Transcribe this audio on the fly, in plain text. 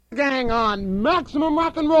Gang on Maximum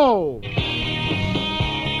Rock and Roll.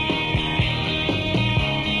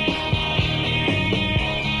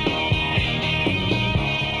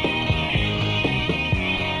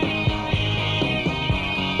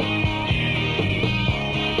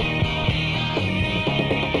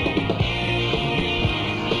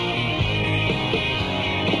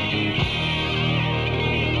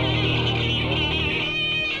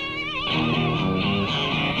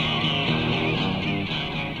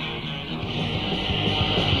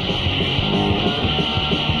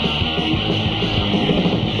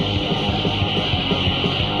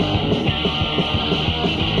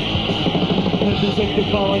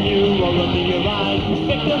 Calling you all under your eyes.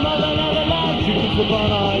 Victim of another life, you can slip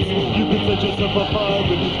on ice. You can set yourself afire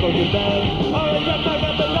with your spoken bed. Or attack by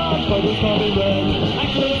rapid dogs, by the stormy wind.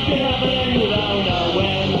 Accidents can happen, you don't know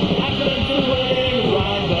when. Accidents are waiting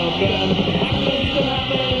around the bend. Accidents can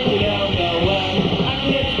happen, you don't know when.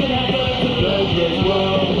 Accidents can happen, it's a dangerous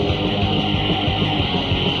world.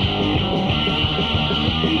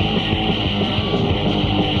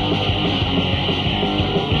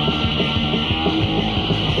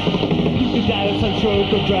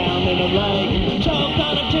 Stroke or drown in a lake. Choke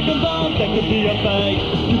on a chicken bone, that could be a fake.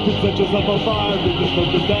 You could set yourself on fire with the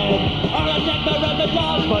smoking bed. Or attacked by rapid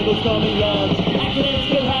dogs by those stormy legs. Accidents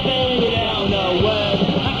could happen, you don't know when.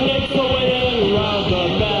 Accidents are waiting around the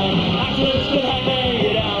bend. Accidents could happen,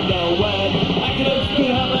 you don't know when. Accidents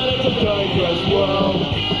could happen, it's a dangerous world.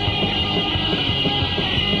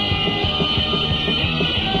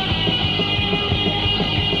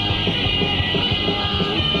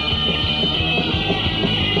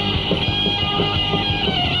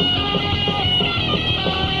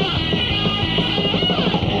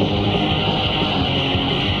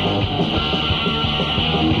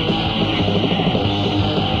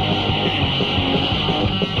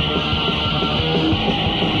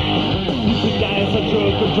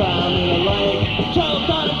 Drown in a lake. Choked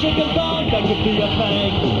on a chicken bone, that could be a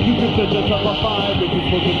fake. You could set yourself on fire with your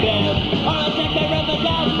smoking bed. Or attack by rapid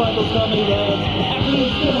dogs by those stormy winds.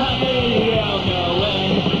 Accidents could happen, you don't know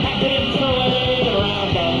when. Accidents are waiting around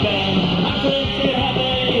the bend. Accidents could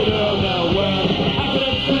happen, you don't know when.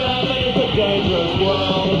 Accidents could happen, it's a dangerous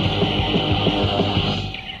world.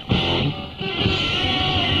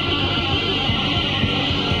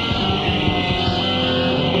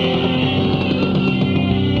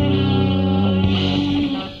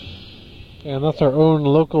 And that's our own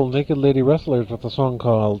local Naked Lady Wrestlers with a song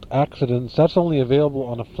called Accidents. That's only available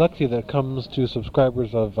on a flexi that comes to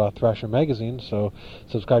subscribers of Thrasher Magazine, so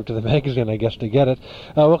subscribe to the magazine, I guess, to get it.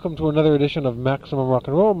 Welcome to another edition of Maximum Rock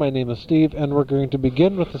and Roll. My name is Steve, and we're going to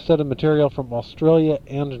begin with a set of material from Australia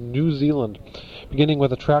and New Zealand, beginning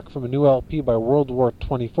with a track from a new LP by World War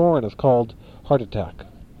 24, and it's called Heart Attack.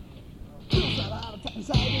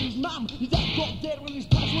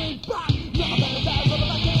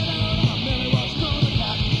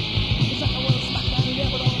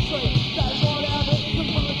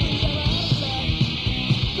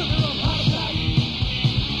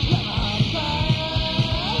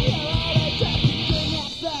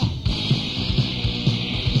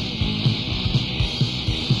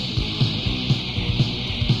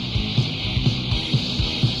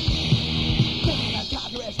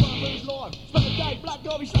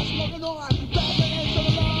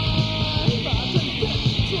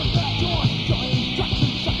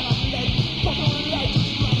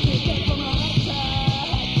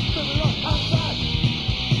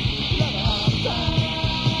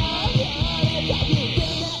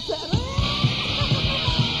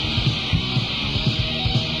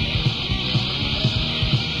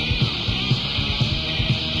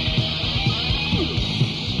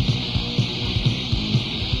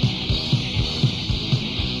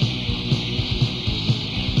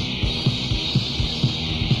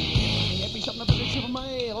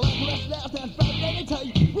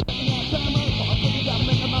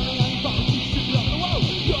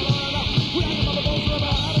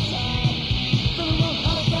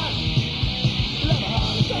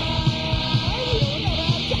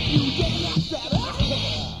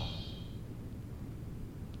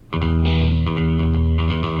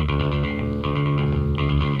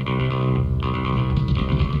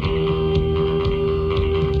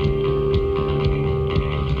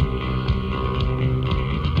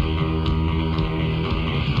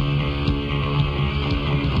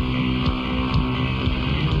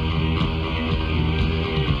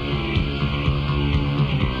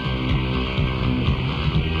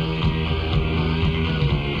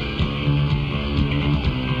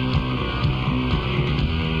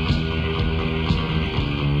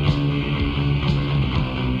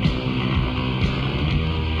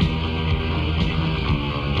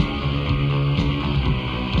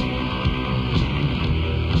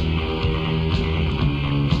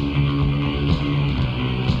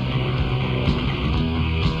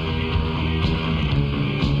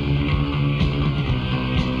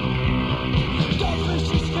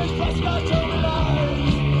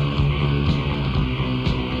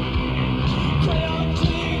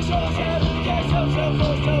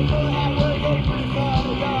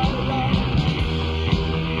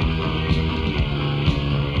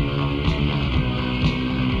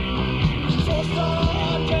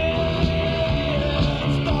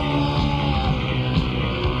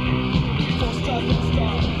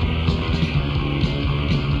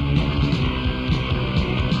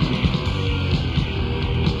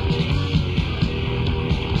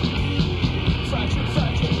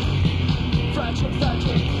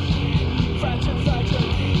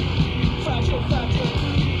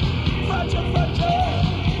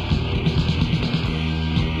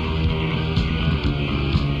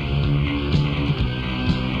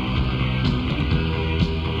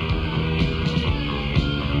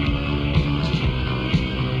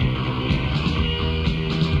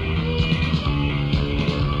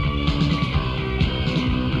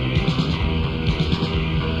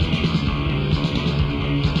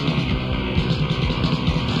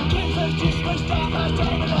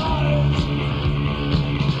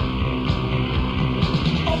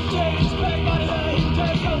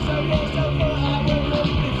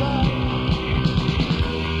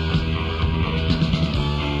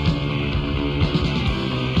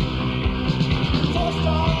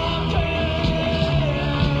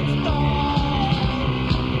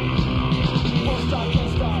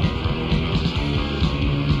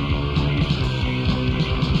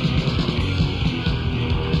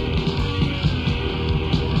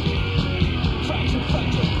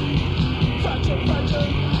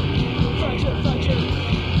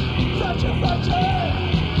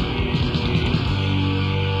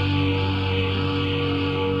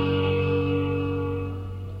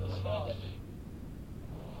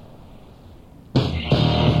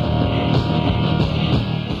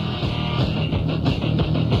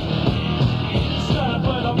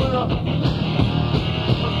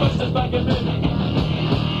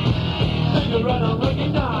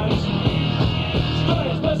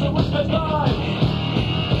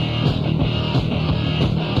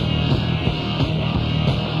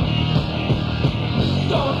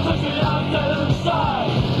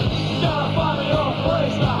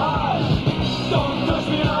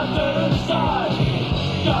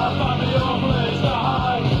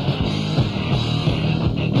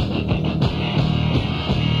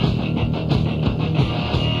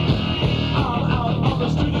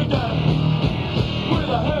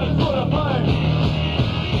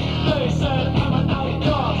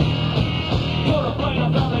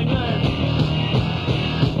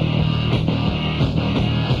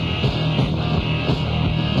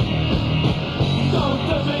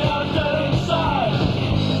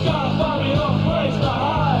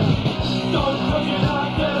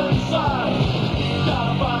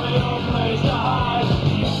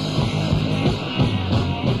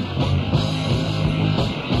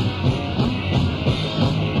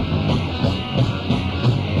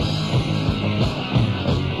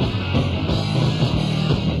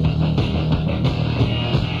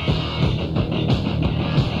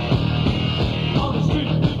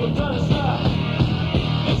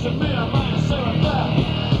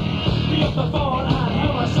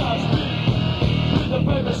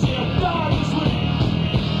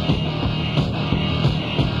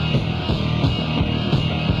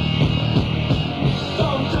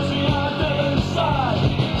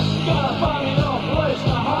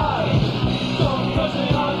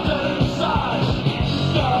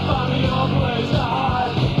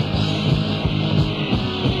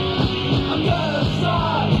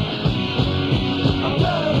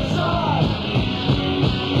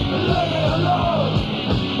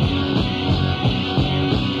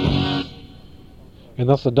 And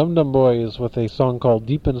that's the Dum Dum Boys with a song called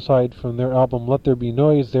Deep Inside from their album Let There Be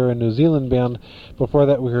Noise. They're a New Zealand band. Before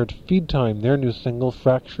that we heard Feed Time, their new single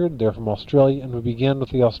Fractured. They're from Australia, and we began with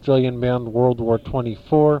the Australian band World War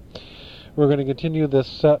 24. We're going to continue this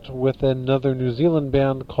set with another New Zealand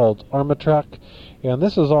band called Armatrack, and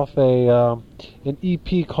this is off an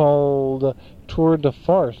EP called Tour de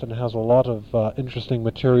Farce, and it has a lot of interesting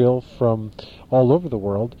material from all over the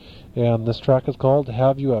world, and this track is called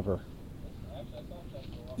Have You Ever?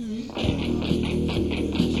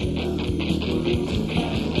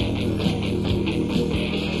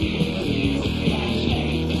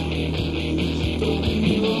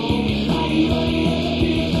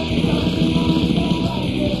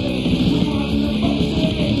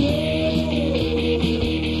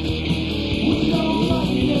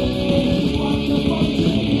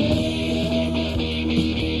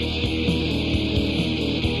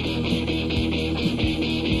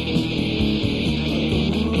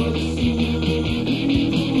 See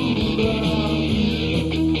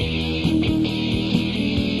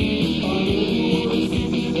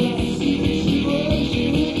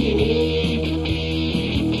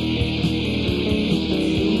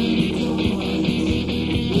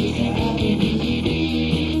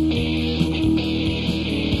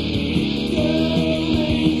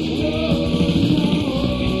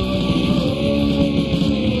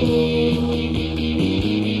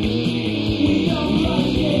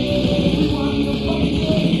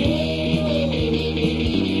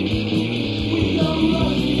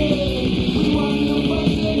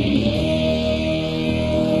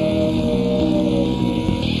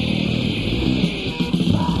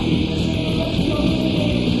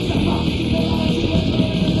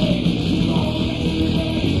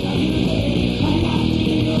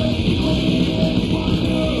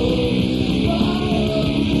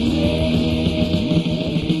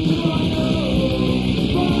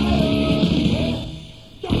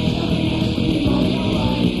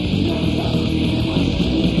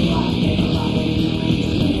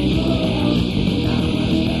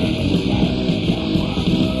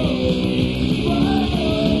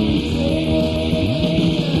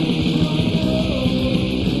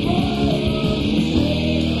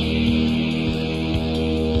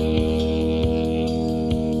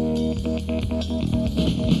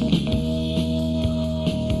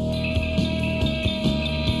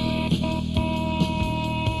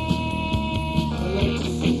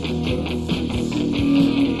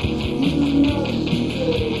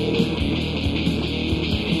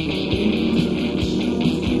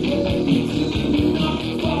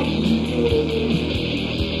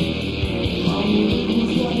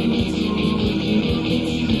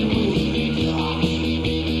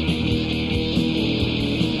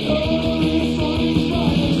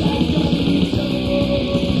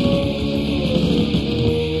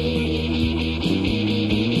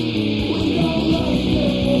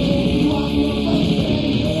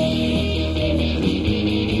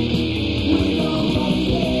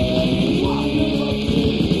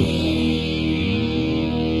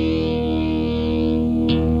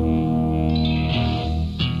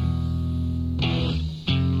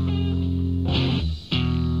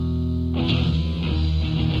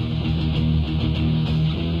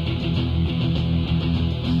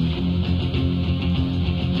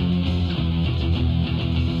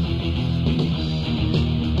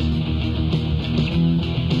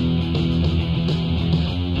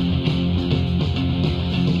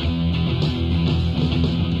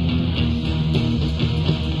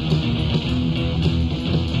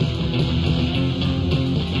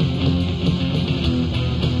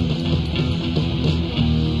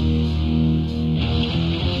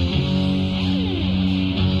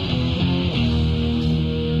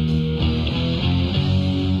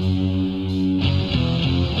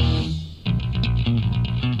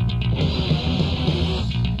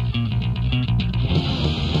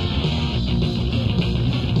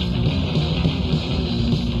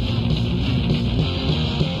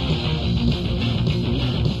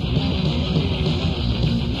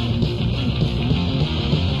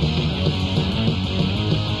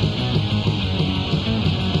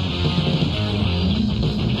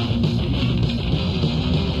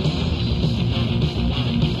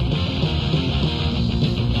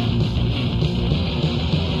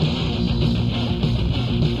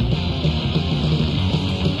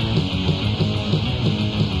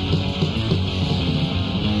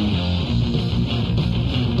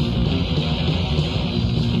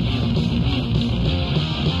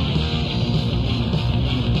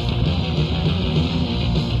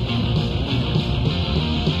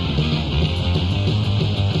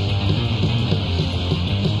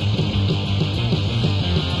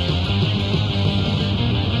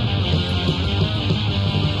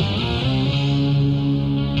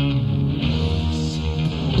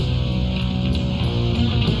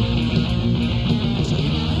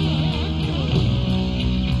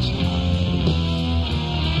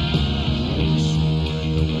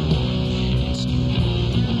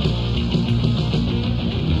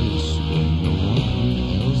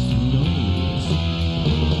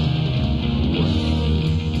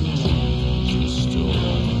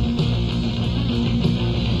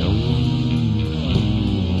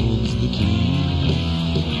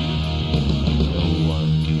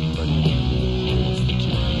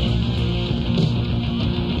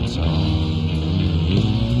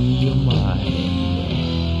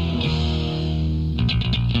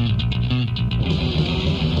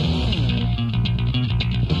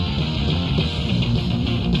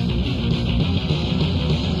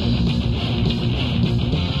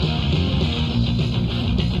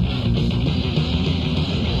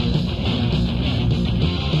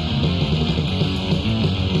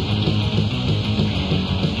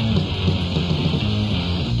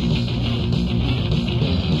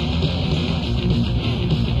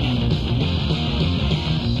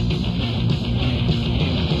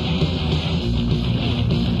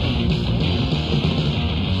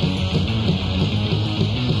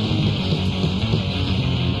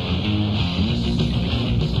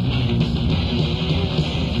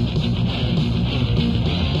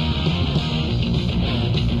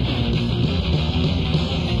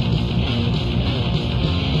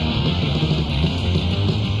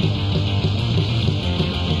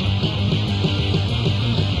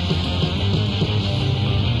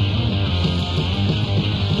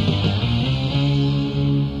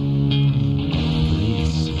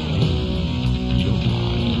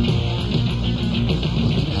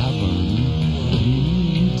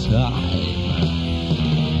time,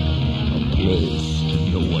 a place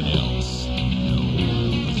no one else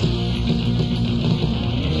knows.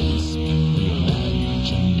 Place the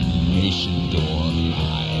imagination door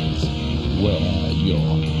lies, where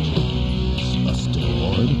your dreams are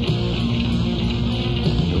stored.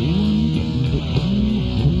 No one but you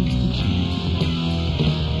holds the key.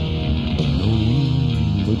 No one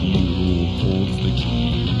but you holds the key.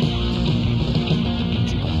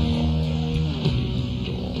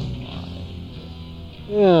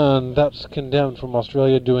 And that's Condemned from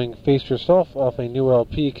Australia doing Face Yourself off a new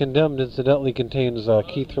LP. Condemned incidentally contains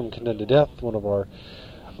Keith from Condemned to Death, one of our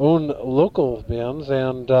own local bands,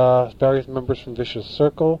 and various members from Vicious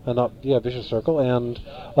Circle, Vicious Circle, and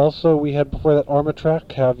also we had before that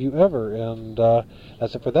Armatrack, Have You Ever, and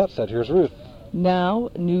that's it for that set. Here's Ruth. Now,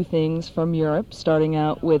 new things from Europe, starting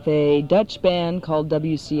out with a Dutch band called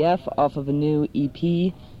WCF off of a new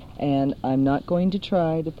EP, and I'm not going to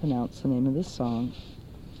try to pronounce the name of this song.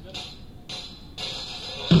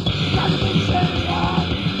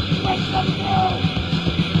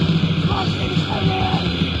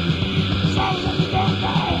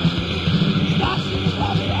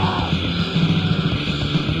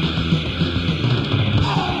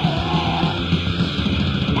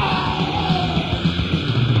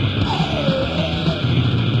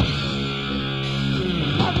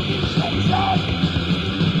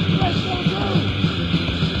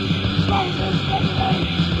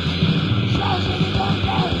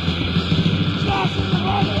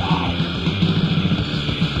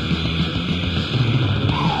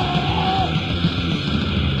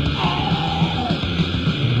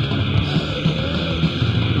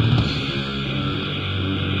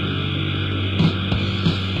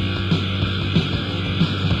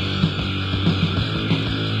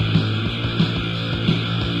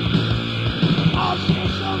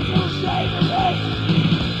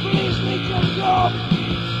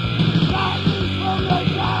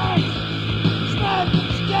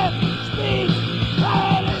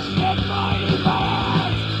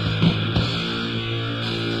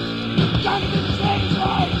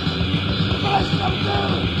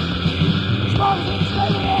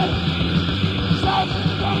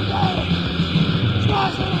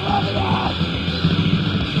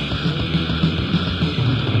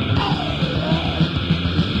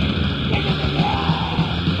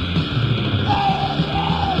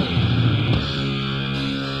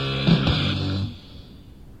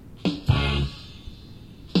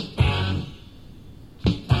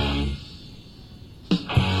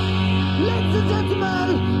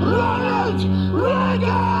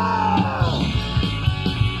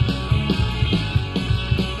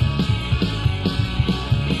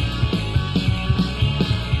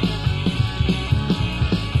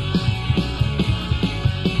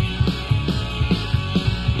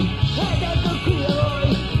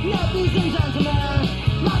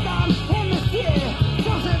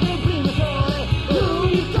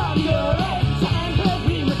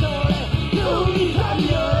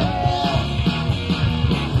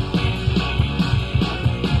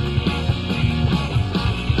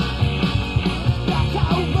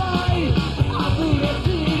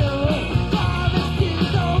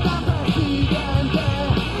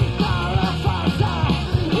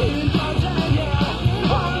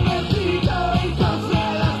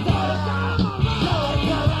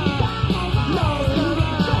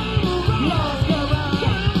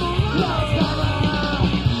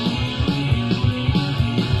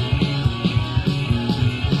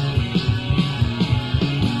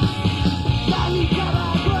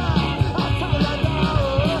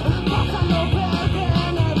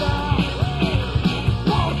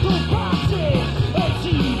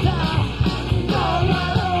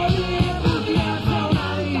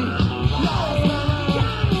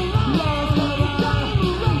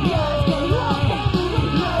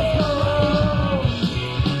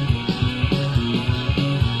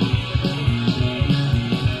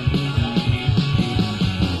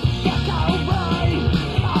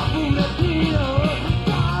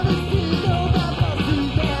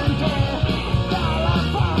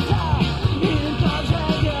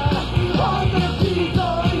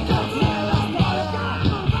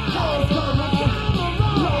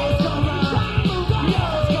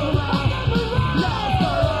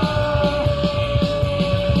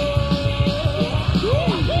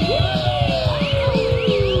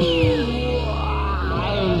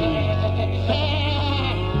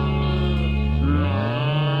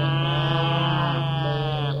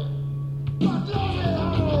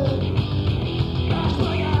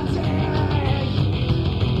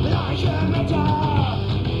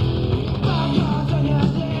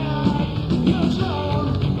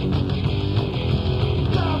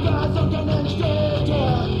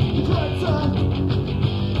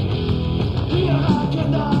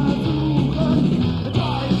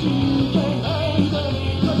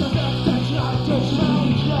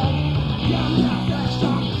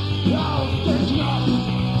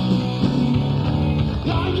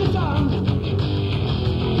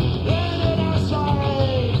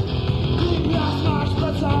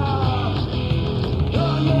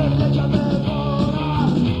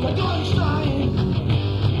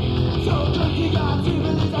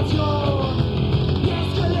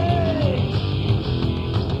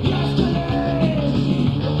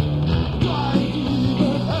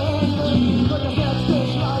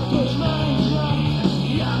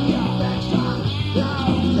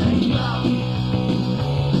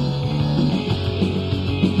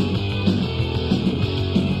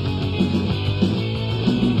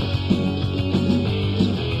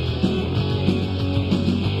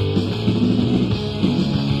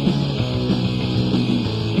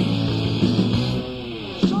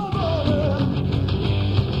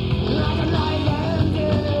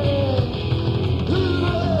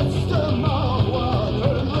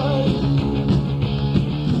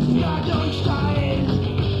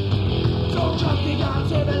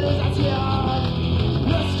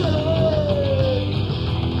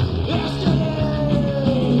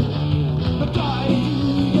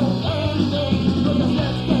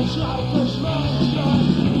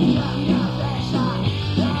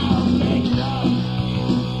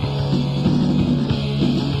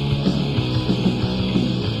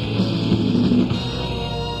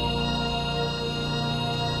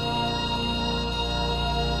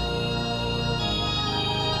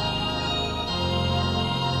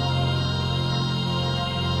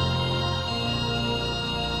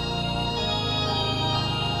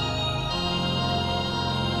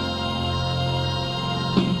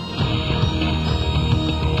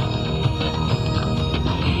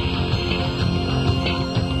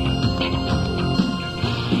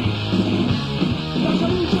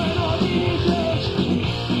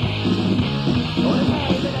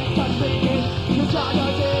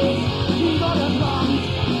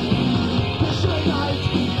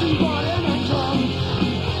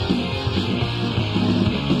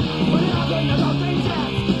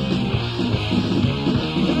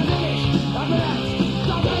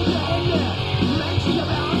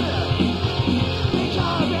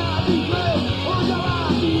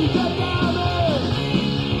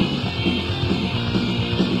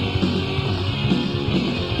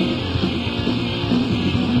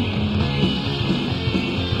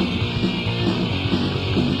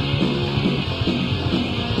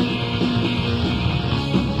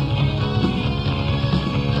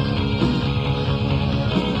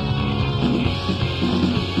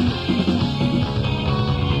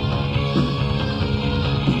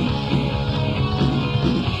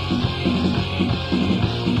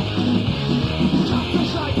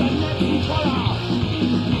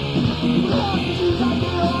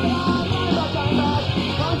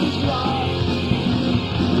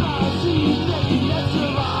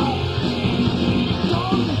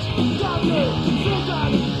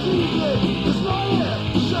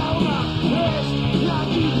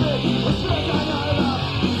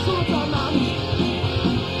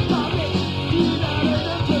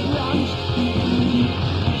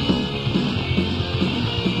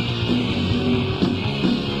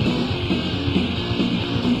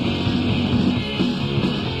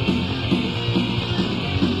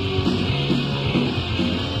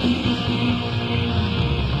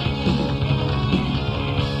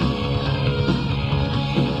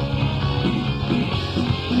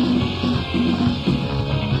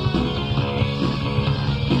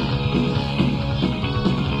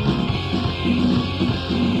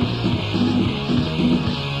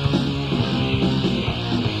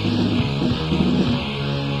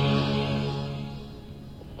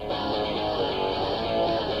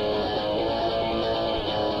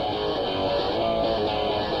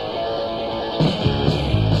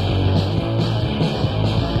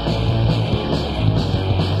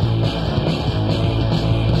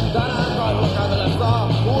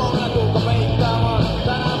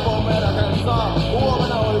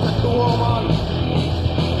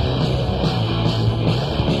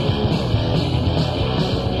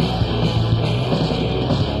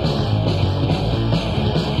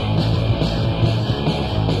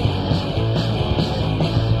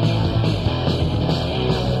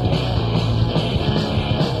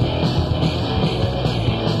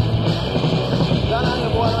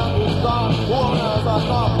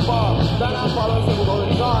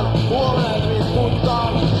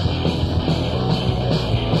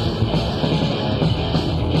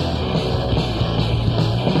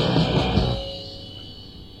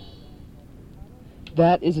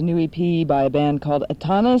 That is a new EP by a band called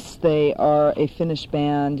Atanas. They are a Finnish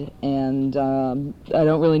band, and I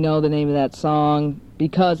don't really know the name of that song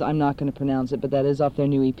because I'm not going to pronounce it, but that is off their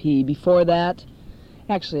new EP. Before that,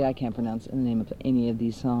 actually, I can't pronounce the name of any of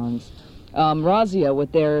these songs. Razia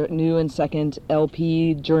with their new and second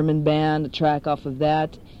LP, German band, a track off of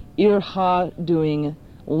that. Irha doing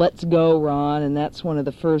Let's Go Ron, and that's one of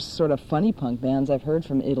the first sort of funny punk bands I've heard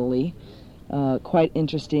from Italy. Quite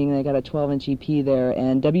interesting. They got a 12-inch EP there,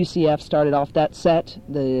 and WCF started off that set,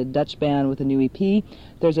 the Dutch band, with a new EP.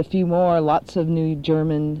 There's a few more, lots of new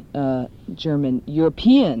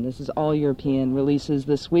European, this is all European, releases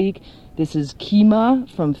this week. This is Kima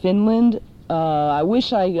from Finland. I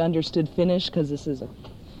wish I understood Finnish, because this is an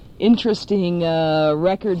interesting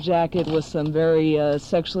record jacket with some very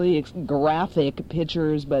sexually graphic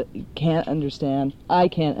pictures, but I can't understand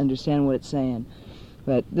what it's saying.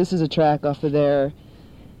 But this is a track off of there.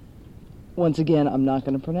 Once again, I'm not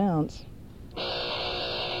going to pronounce.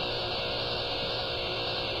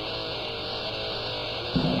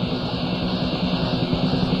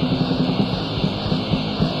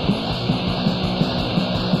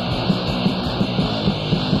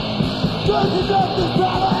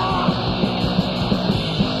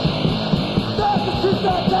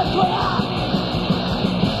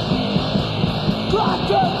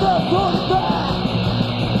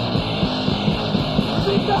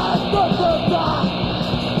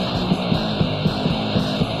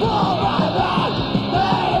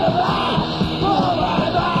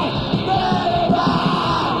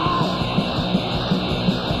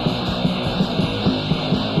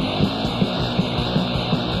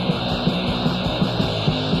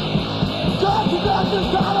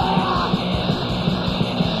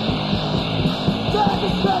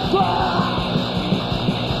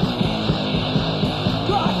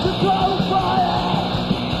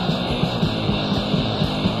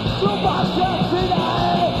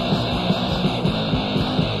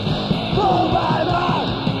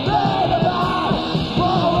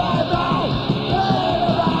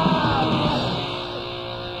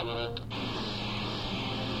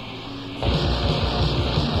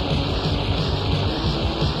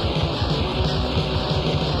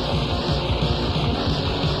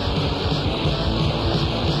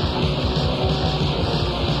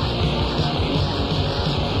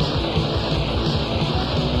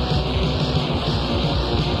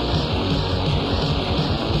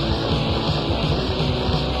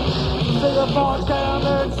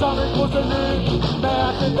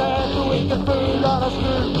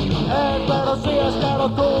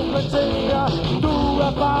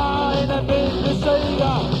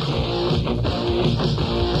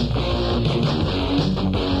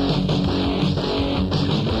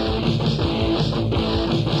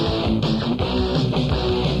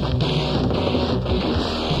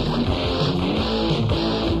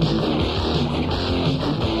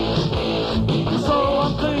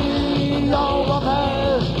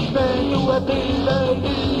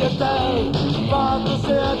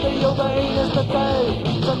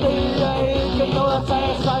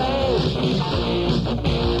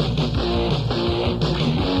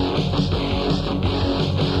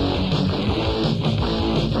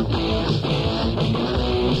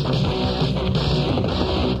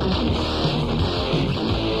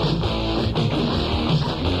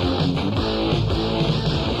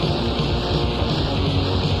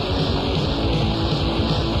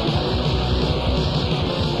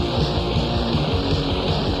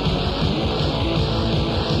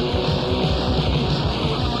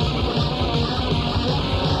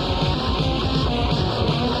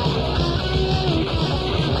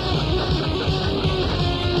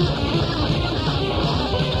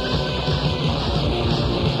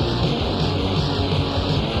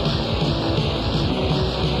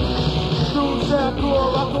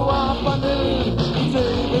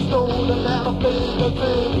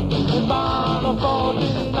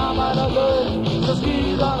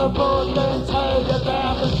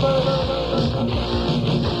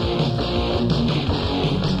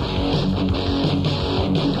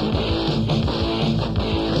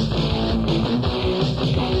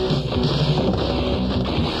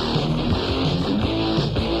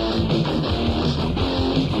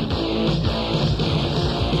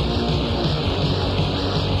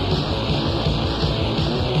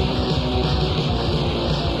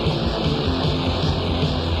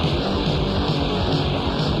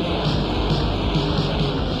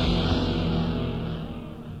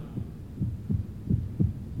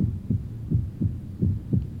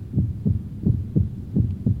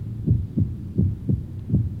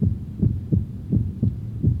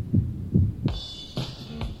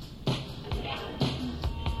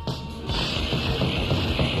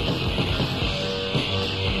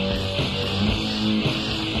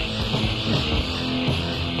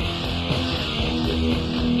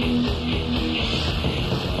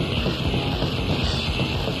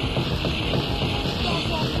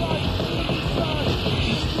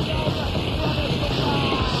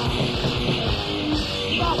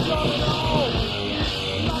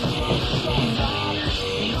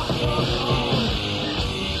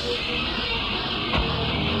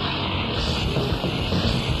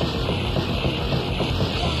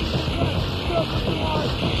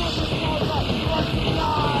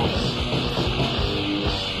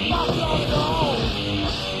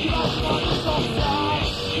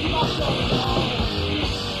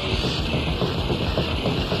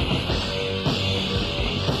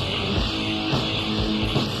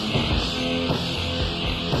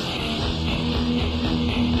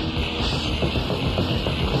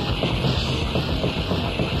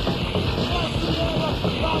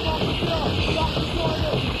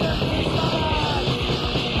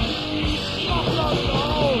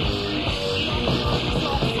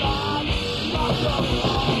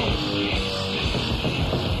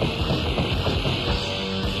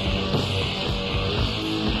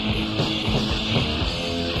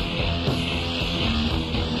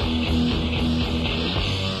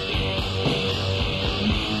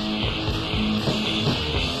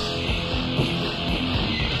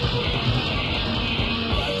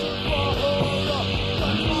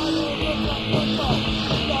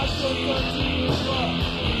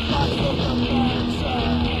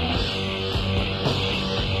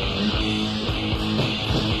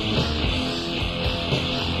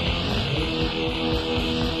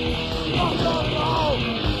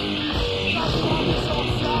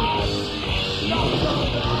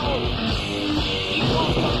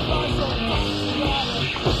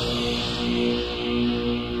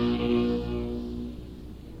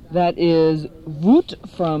 That is Wut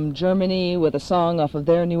from Germany with a song off of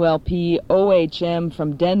their new LP, OHM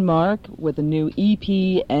from Denmark with a new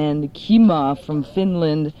EP, and Kima from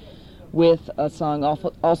Finland with a song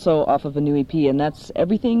also off of a new EP, and that's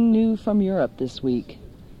everything new from Europe this week.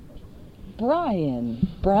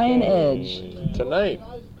 Brian Edge. Tonight,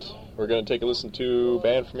 we're going to take a listen to a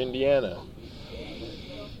band from Indiana.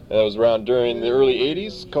 That was around during the early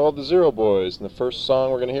 80s, called the Zero Boys, and the first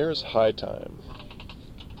song we're going to hear is High Time.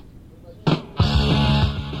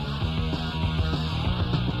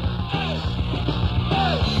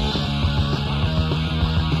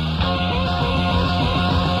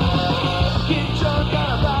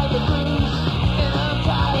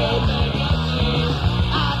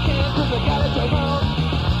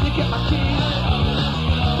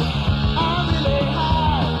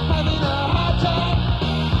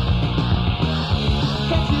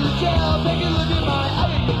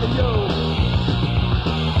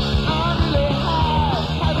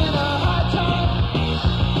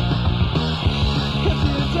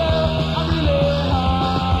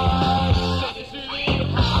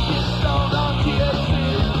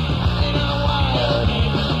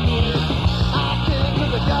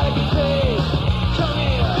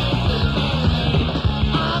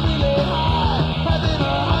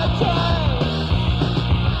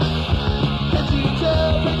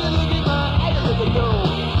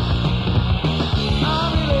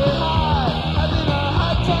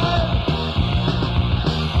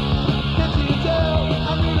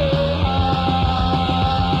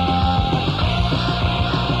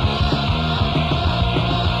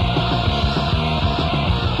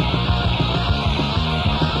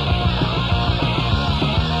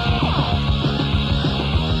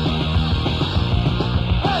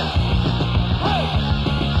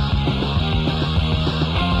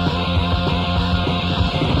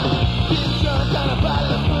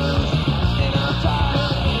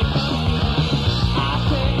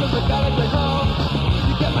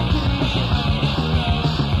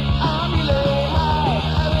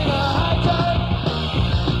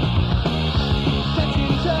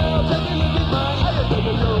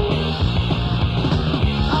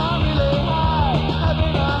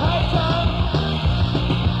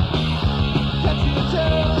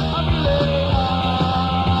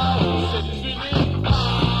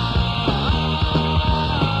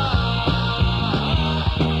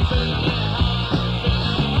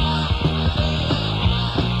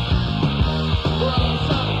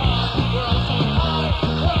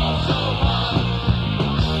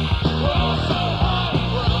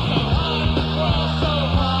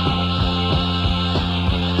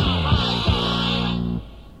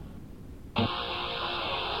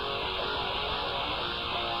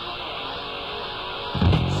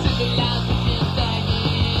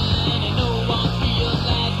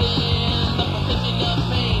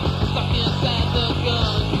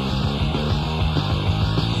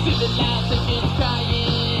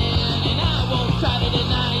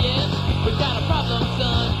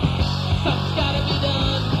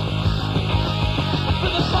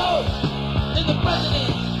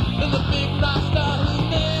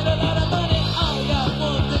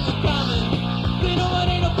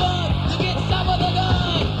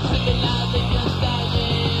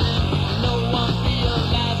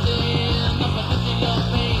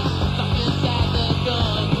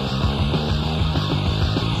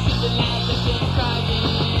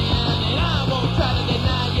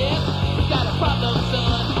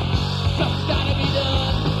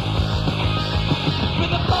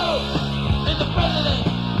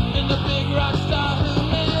 Rock star.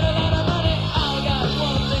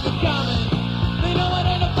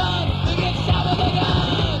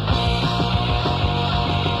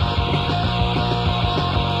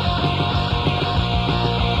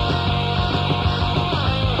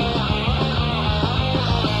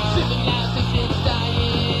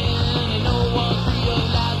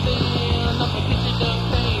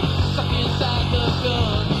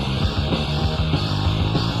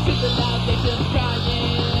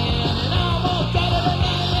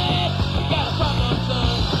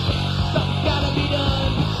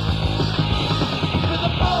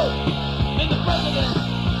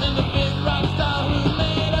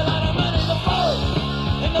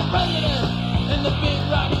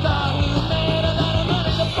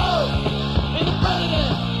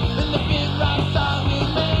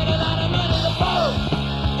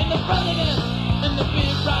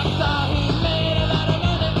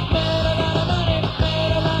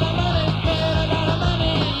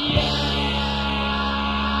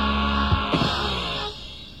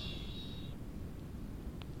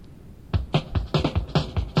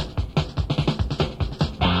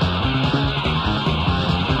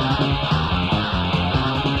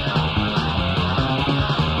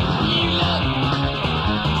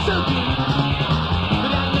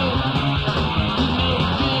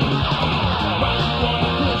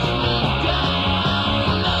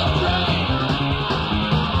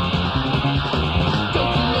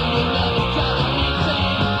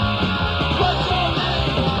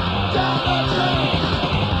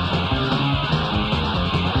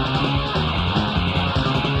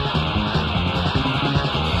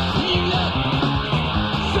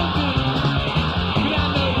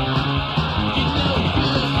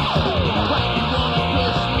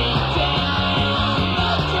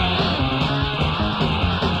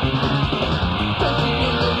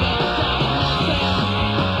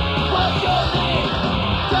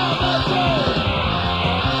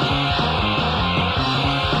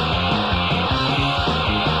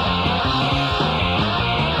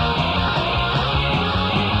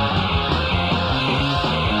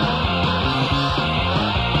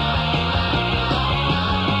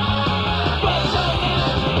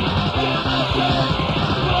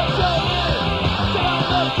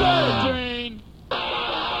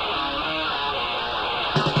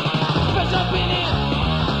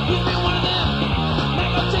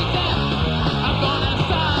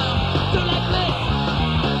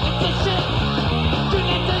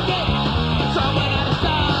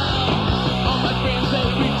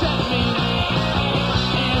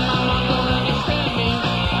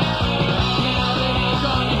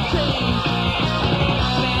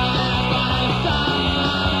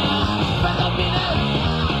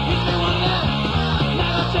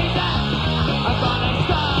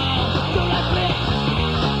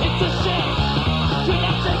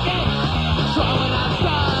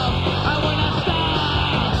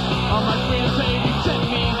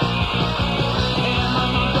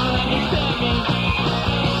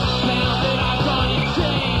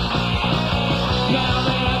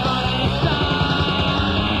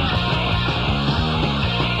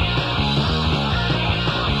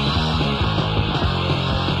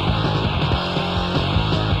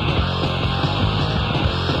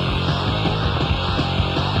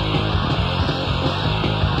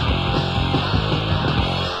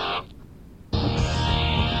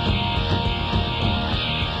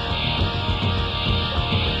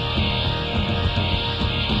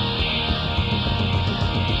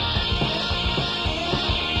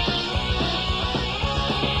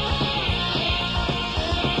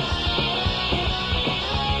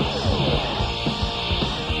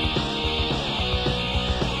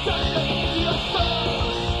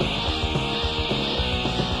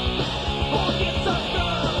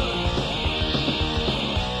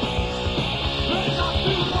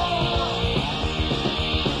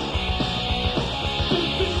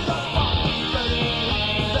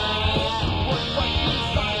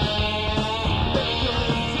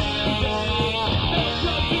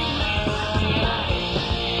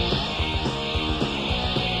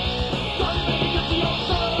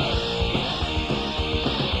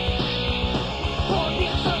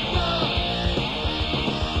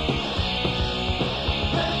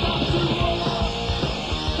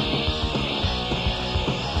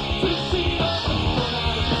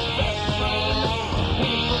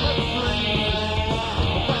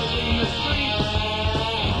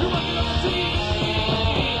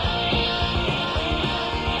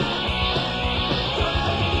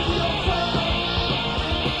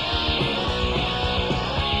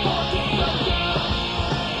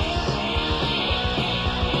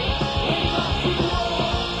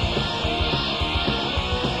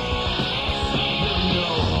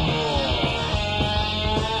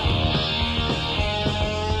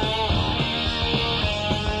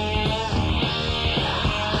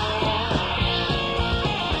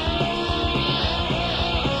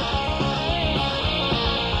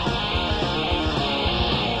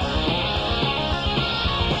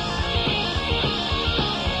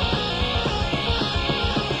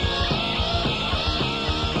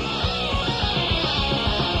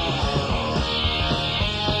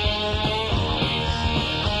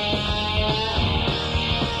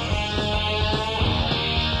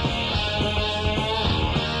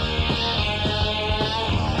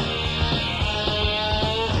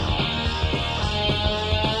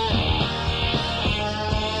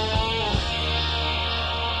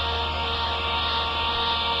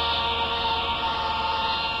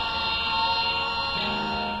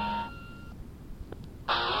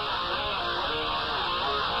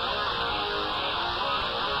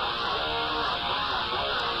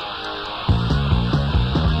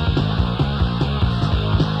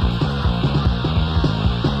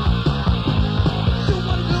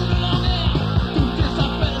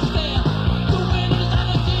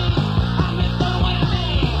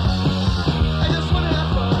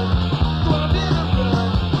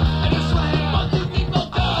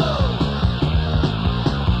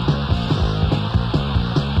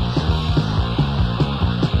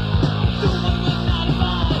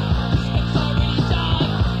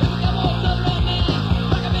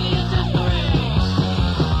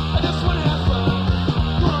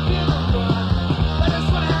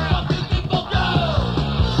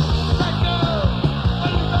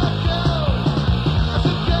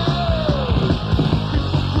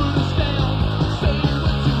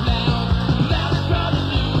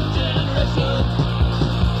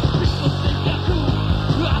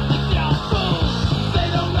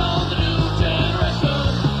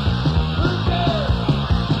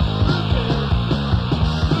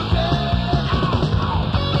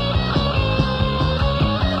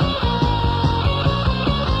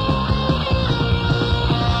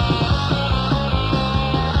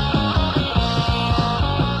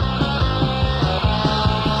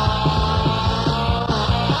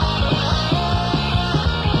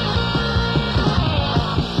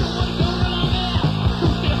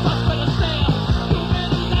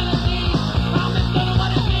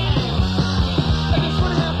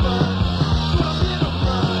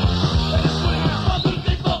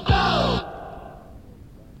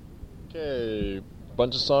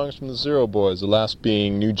 bunch of songs from the Zero Boys, the last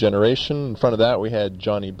being New Generation. In front of that, we had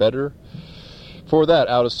Johnny Better. Before that,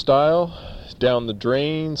 Out of Style, Down the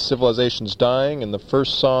Drain, Civilization's Dying, and the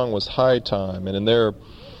first song was High Time. And in their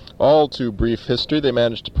all too brief history, they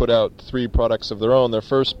managed to put out 3 products of their own, their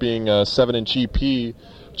first being a 7-inch EP,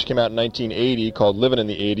 which came out in 1980, called Livin' in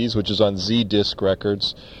the 80s, which is on Z-Disc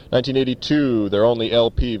Records. 1982, their only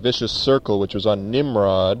LP, Vicious Circle, which was on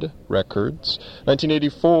Nimrod Records.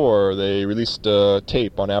 1984, they released a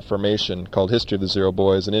tape on Affirmation called History of the Zero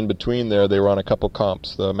Boys, and in between there, they were on a couple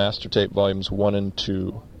comps, the Master Tape Volumes 1 and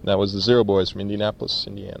 2. And that was the Zero Boys from Indianapolis,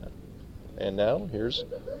 Indiana. And now, here's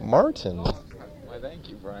Martin. Why, thank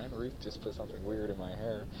you, Brian. Ruth just put something weird in my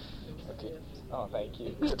hair. Okay. Oh, thank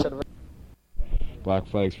you. Black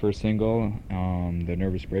Flag's first single, the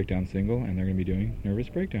Nervous Breakdown single, and they're going to be doing Nervous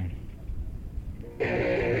Breakdown.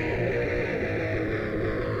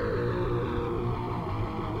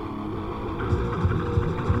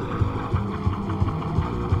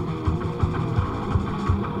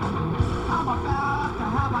 I'm about to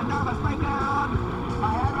have a nervous breakdown.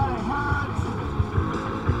 My head really hurts.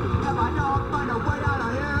 If I don't find a way out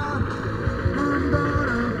of here, I'm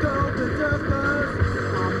gonna go berserk.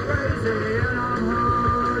 I'm crazy and I'm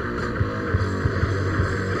hurt.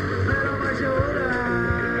 Head on my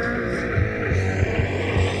shoulders.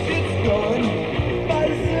 It's going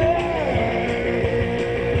berserk.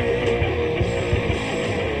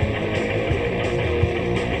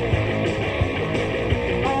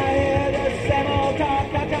 I hear the same old talk,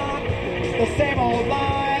 the same old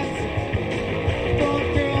lines. Don't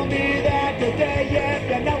tell me that today, if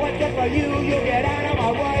you know what's good for you, you get out of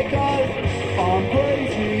my way, 'cause I'm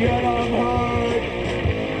crazy and I'm hurt.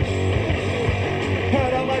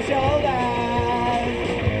 Head on my shoulders.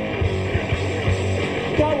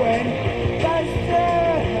 Going berserk.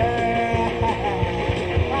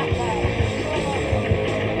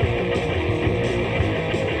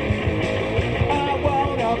 I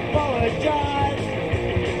won't apologize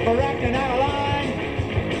for acting out of line.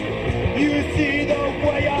 You see the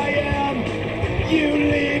way I am. You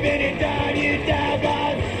leave anytime you tell,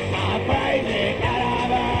 'cause I'm crazy and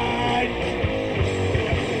I'm hurt.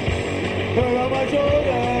 Head on my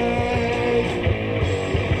shoulders.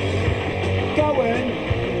 Going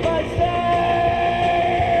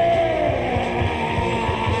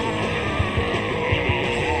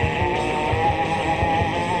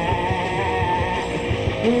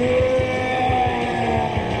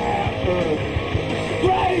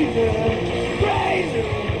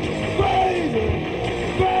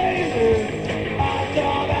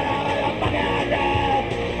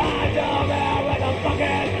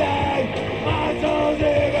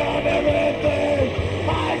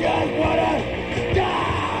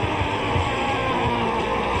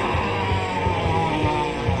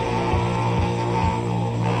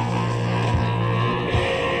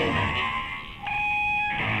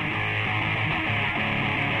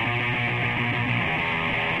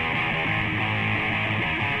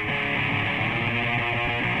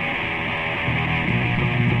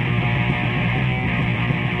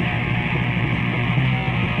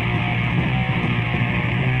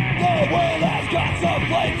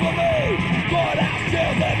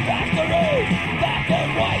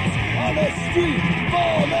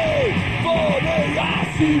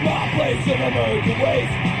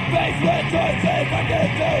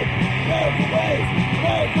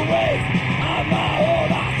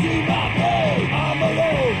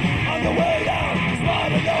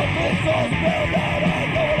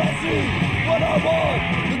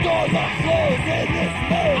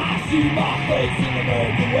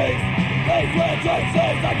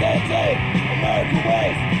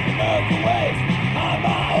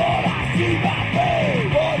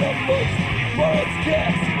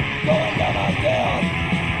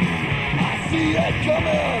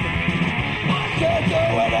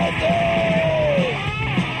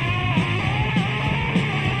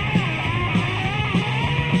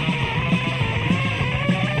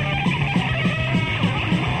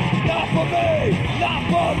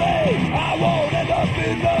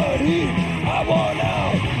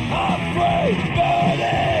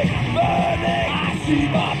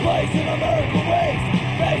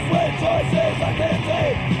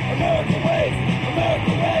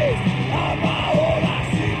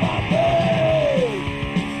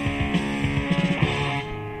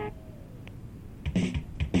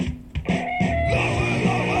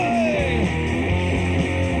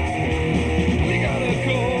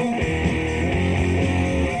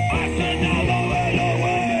I said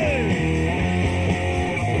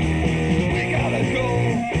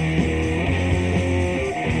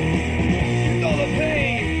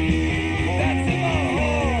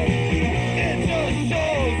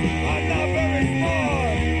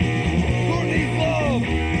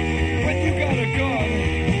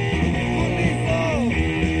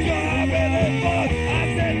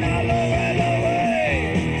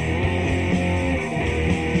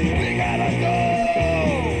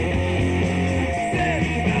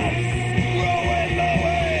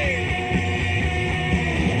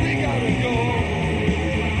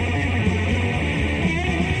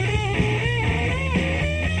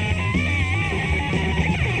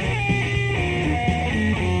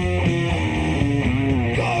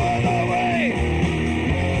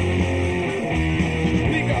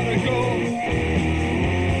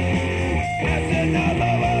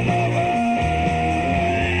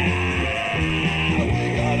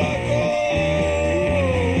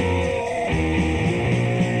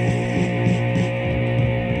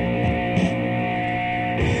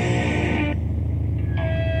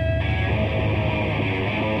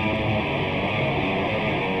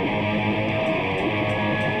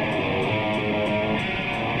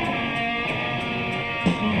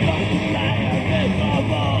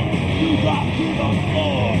to the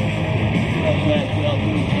floor. The pistol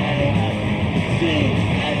to can't see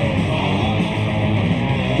anymore.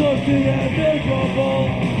 Thirsty and miserable,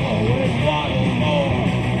 always wanting more.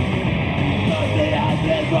 Thirsty and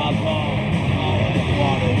miserable, always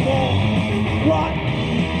wanting more. Right.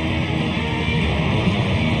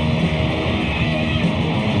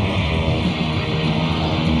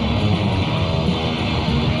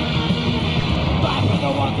 Back to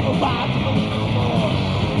the one to the back to the more.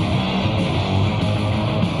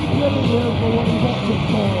 Living here for what he wants it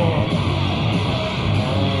for.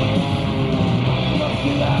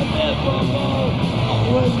 Thirsty and miserable,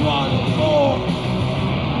 always wanting more.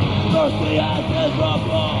 Thirsty and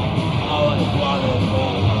miserable, always wanting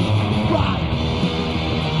more. Right.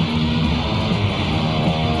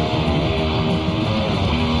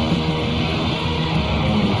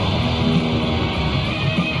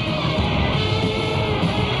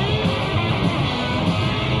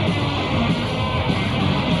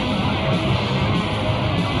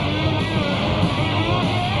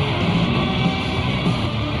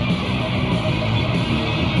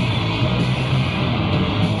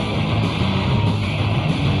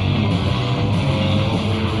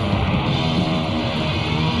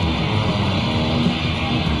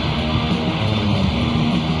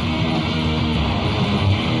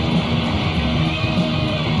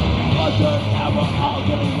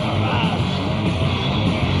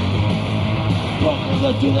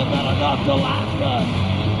 To the better enough to last us.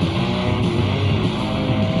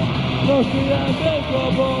 Thirsty and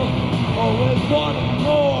miserable, always wanting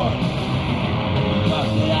more.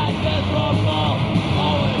 Thirsty and miserable,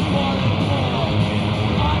 always wanting more.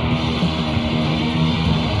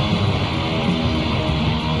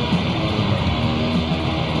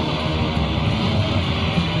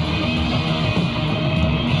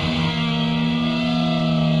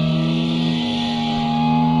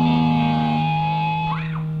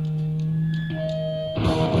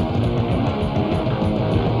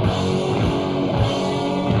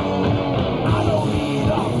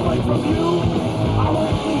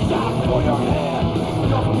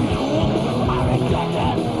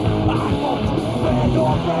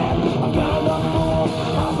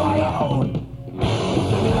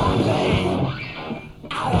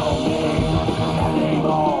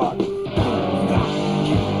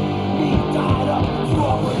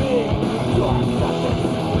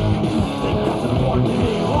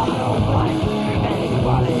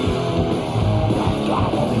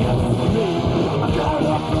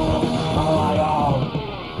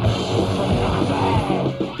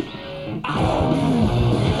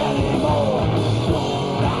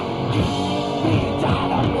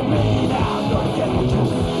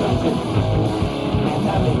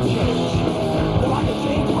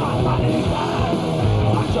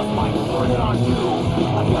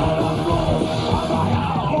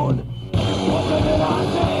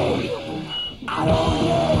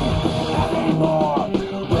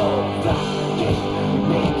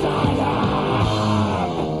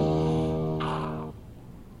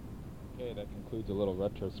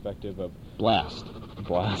 Retrospective of Blast.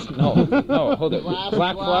 No, hold it.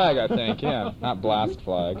 Black Flag, I think. Yeah, not Blast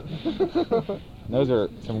Flag. Those are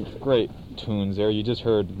some great tunes there. You just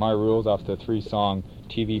heard My Rules off the 3-song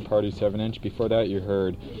TV Party 7-inch. Before that, you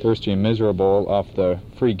heard Thirsty and Miserable off the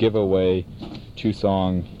Free Giveaway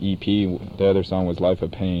 2-song EP. The other song was Life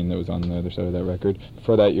of Pain that was on the other side of that record.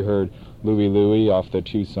 Before that, you heard Louie Louie off the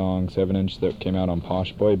 2-song 7-inch that came out on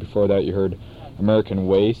Posh Boy. Before that, you heard American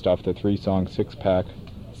Waste off the 3-song 6-pack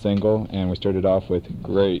single, and we started off with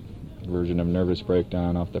great version of Nervous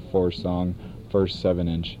Breakdown off the 4-song first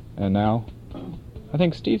 7-inch. And now, I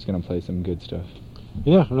think Steve's going to play some good stuff.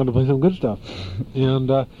 Yeah, I'm going to play some good stuff. And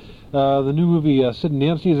the new movie Sid and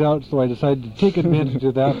Nancy is out, so I decided to take advantage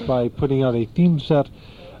of that by putting out a theme set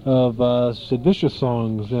of Sid Vicious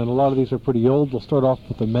songs, and a lot of these are pretty old. We'll start off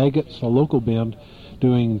with the Maggots, a local band,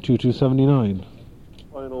 doing 2279.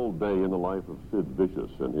 Final day in the life of Sid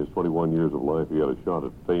Vicious. In his 21 years of life, he had a shot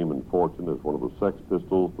at fame and fortune as one of the Sex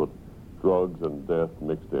Pistols, but drugs and death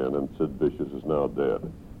mixed in, and Sid Vicious is now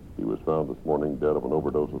dead. He was found this morning dead of an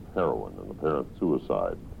overdose of heroin, an apparent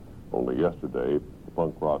suicide. Only yesterday, the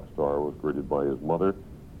punk rock star was greeted by his mother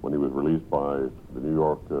when he was released by the New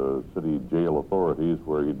York City jail authorities,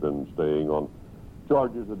 where he'd been staying on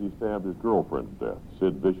charges that he stabbed his girlfriend to death.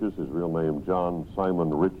 Sid Vicious, his real name John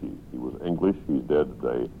Simon Ritchie. He was English. He's dead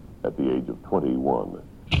today at the age of 21.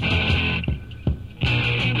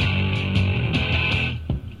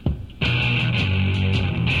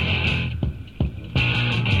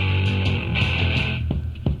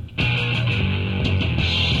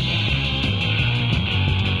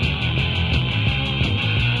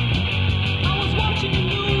 I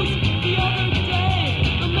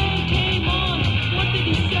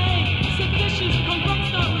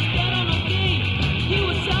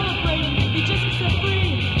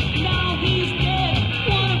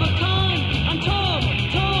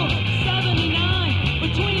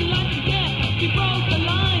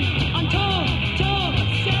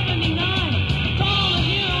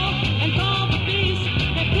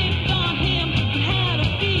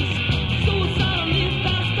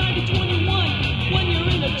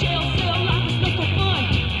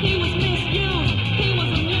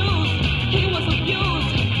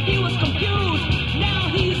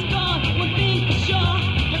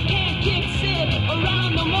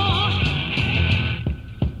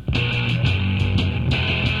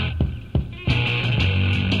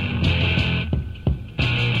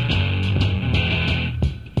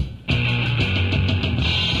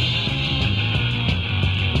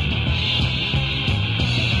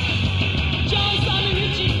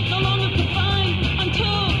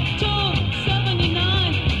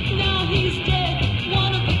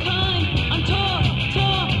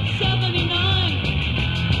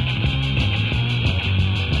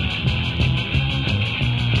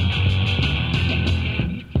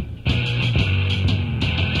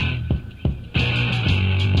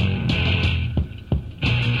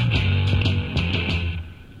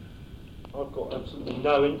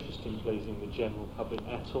no interest in pleasing the general public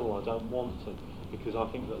at all. I don't want to, because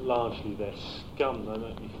I think that largely they're scum.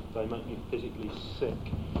 They make me physically sick.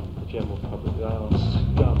 The general public, they are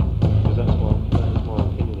scum. Because that is my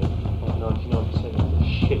opinion. Like 99% of the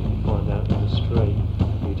shit you find out in the street,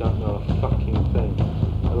 you don't know a fucking thing.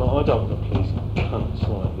 And like, I don't want to please cunts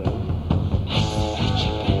like them.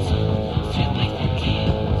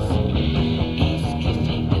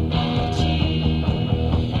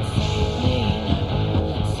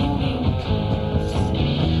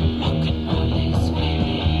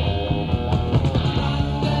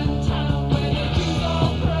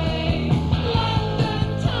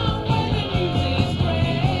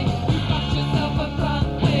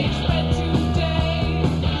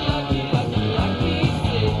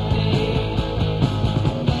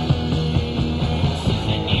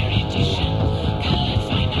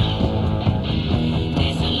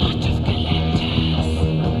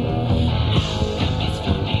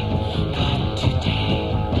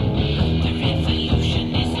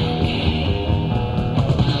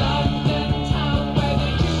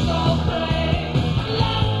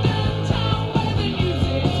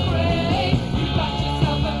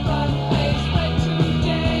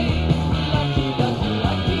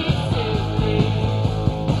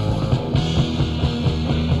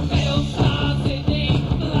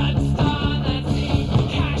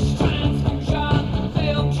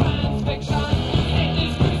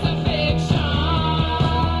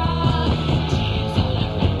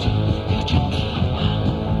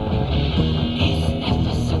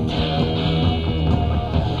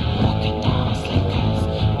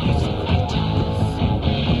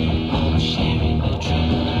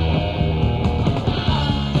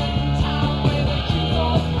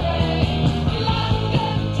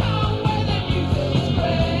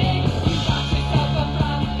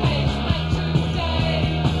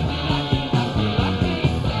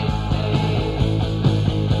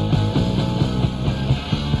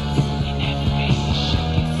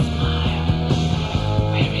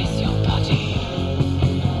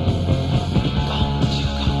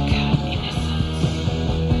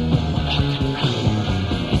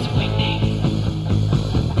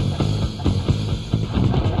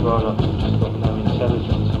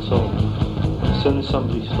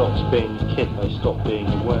 Somebody stops being a kid, they stop being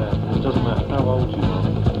aware. And it doesn't matter how old you are,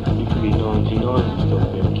 you can be 99 and still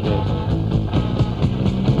be a kid.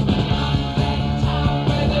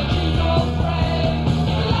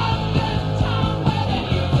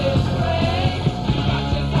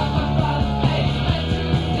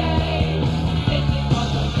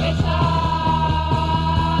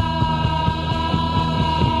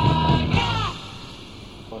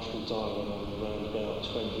 I shall die when I'm around about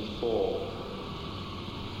 24.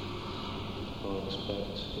 I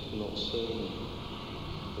expect, if not soon,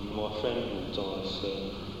 and my friend will die soon.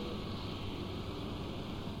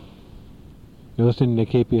 You're listening to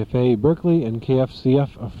KPFA Berkeley and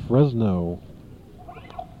KFCF of Fresno.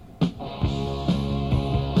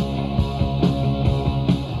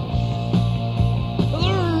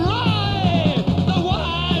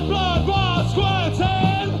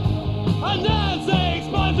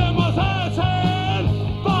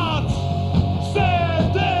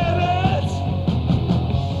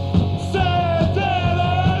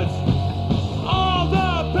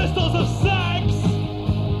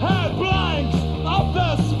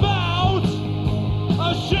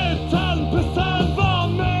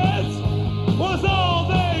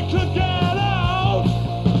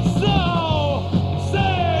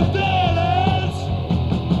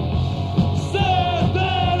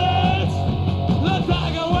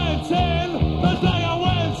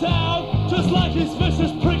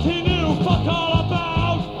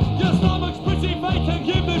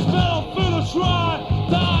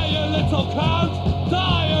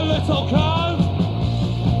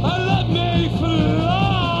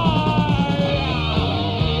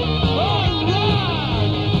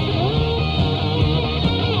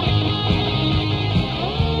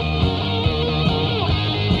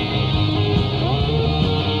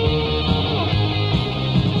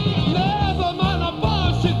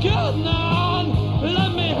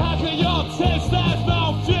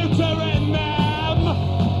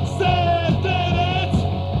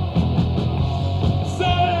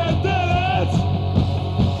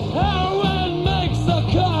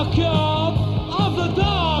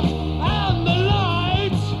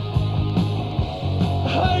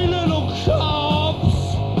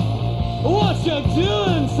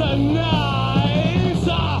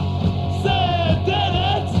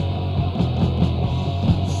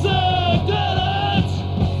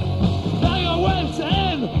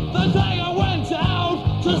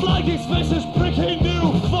 Like his face is pricking new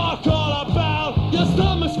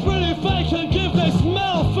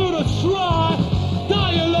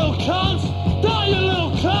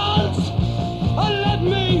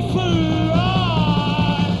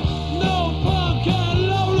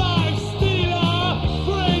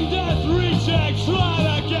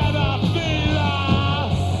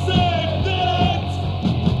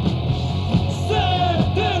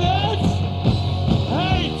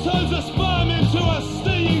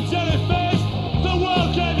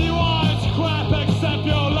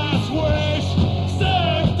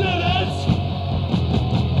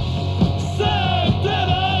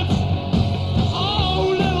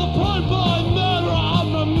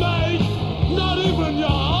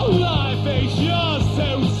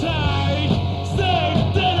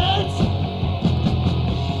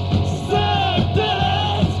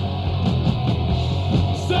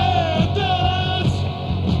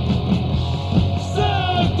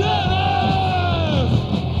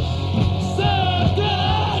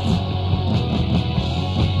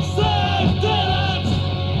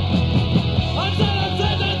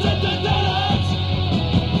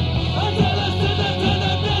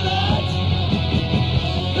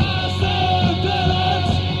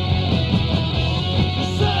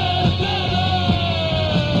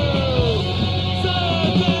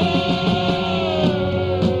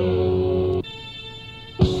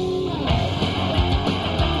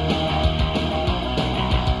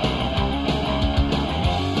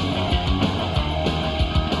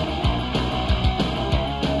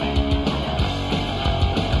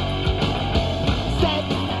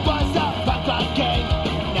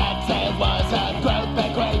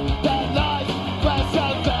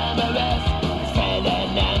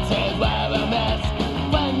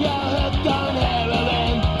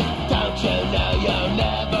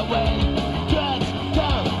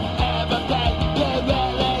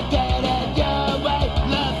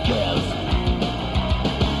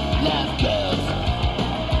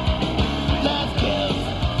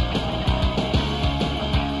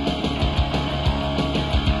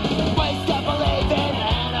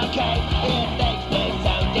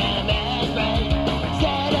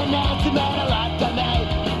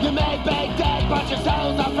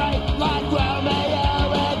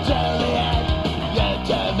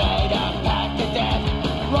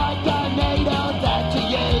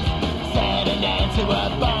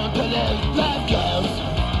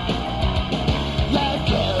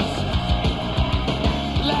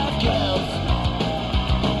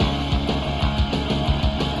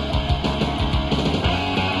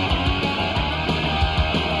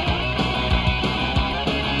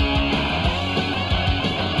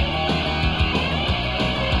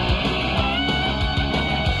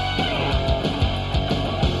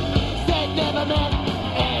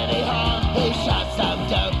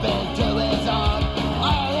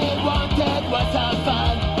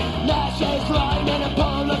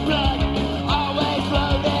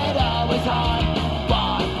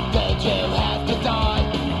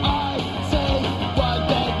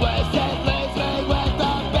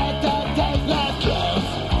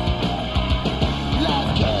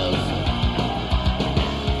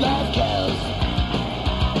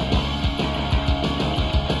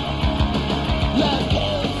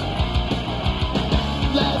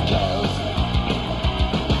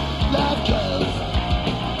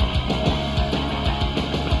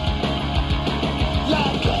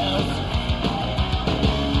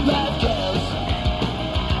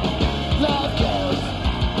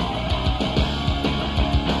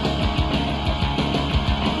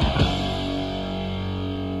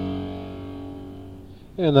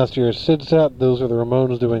And that's your Sid set. Those are the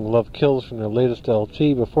Ramones doing Love Kills from their latest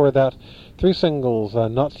LP. Before that, 3 singles,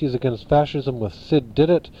 Nazis Against Fascism with Sid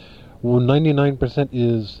Did It. 99%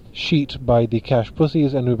 is Sheet by the Cash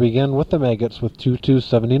Pussies, and we begin with the Maggots with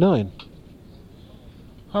 2279.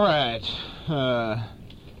 All right.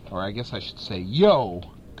 Or I guess I should say yo,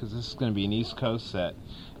 because this is going to be an East Coast set.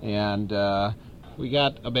 And we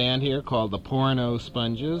got a band here called the Porno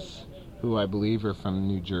Sponges, who I believe are from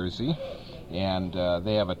New Jersey. And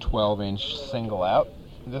they have a 12-inch single out.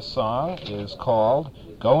 This song is called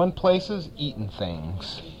Going Places, Eating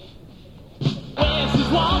Things. When she's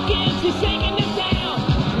walking, she's shaking the town.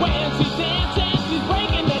 When she's dancing, she's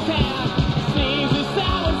breaking the town. Seems the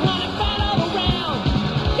sour's running fat all around.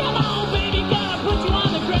 Come on, baby, gotta put you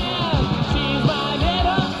on the ground. She's my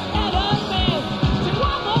elephant. She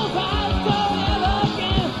waffles out so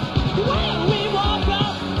elegant. When we walk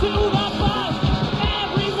up to the bus,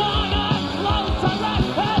 everyone uploads her rush.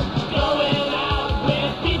 Going out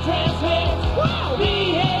with Beatrice Hicks.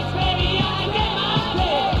 B-Hicks, baby, I get my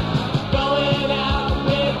pick. Going out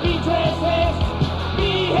with Beatrice Hicks.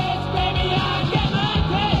 B-Hicks, baby, I get my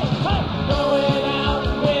pick. Going out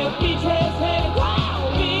with Beatrice Hicks.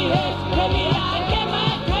 B-Hicks, baby, I get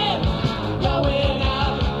my pick. Going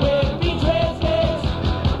out with Beatrice Hicks.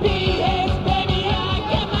 B-Hicks, baby, I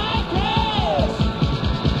get my pick.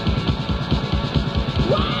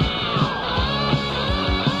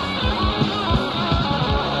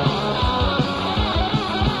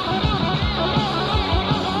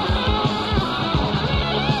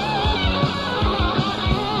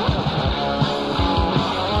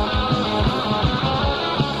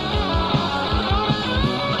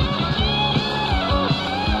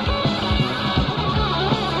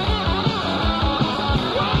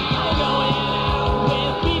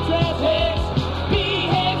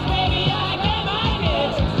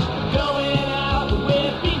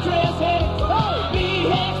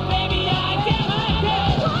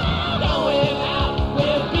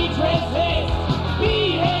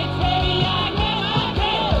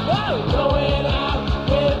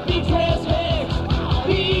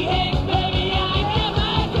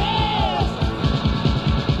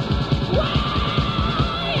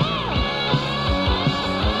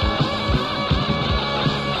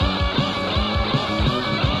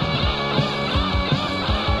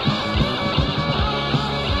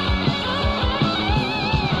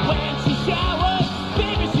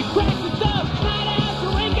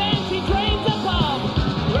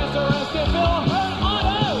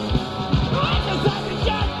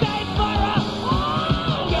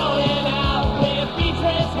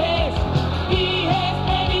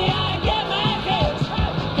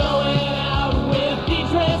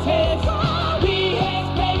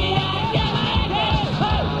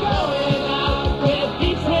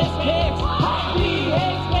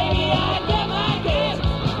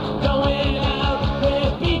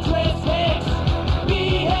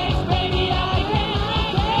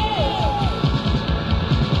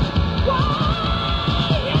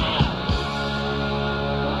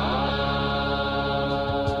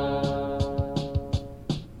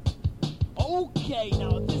 Okay,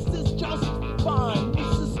 now this is just fine.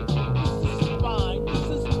 This is fine. This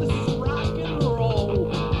is rock and roll.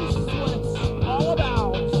 This is what it's all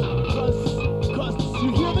about. Cause you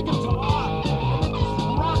hear the guitar and it's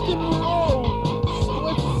rock and roll. So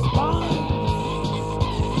it's fine.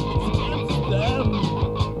 It's against them.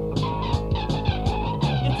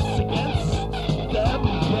 It's against them.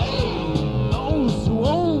 They, those who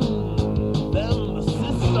own them, the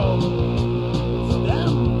system.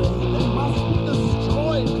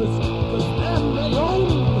 Cause them, they own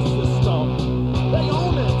the system. They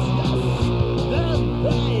own it, yes. Them,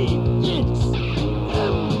 they, it,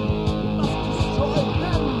 them. We must destroy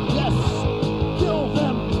them, yes. Kill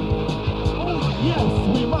them. Oh, yes,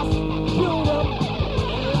 we must kill them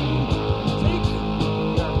and take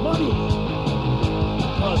their money.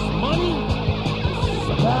 Because money is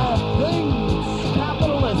a bad thing. It's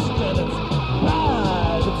capitalist and it's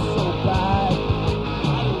bad. It's so bad.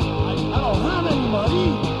 I don't have any money.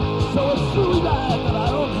 So it's really bad that I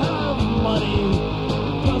don't have money,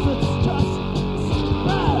 because it's just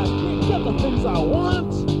bad. I can't get the things I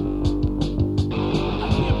want. I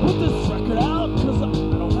can't put this record out because I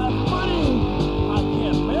don't have money. I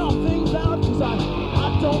can't mail things out because I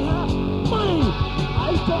don't have money.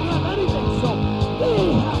 I don't have anything, so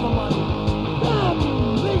they have the money. Them,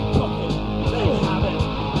 they took it. They have it.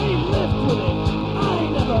 They lived with it. I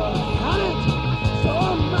never had it. So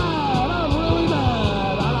I'm mad. I'm really mad.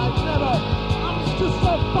 I'm just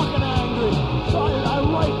so fucking angry. So I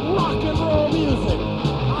write rock and roll music.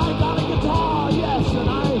 I got a guitar, yes, and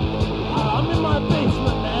I'm in my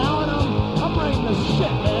basement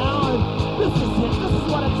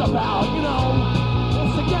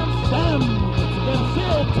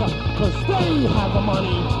Because they have the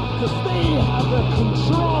money. Because they have the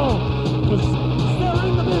control. Because they're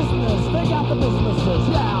in the business. They got the businesses.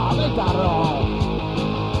 Yeah, they got it all.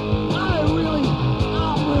 I'm really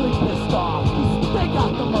pissed off. Because they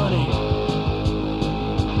got the money.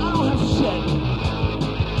 I don't have shit.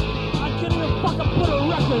 I can't even fucking put a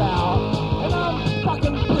record out. And I'm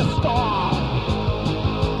fucking pissed off.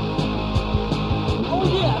 Oh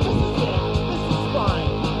yeah, this is it. This is fine.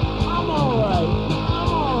 I'm alright.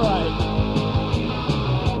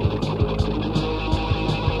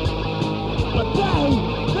 But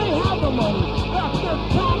they have the money. They're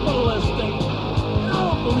capitalistic. I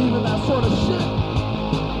don't believe in that sort of shit.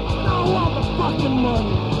 I want the fucking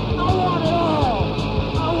money. I want it all.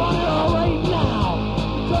 I want it all right now.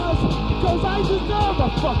 Because I deserve the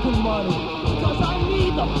fucking money. Because I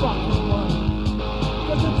need the fucking money.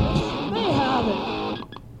 Because they have it.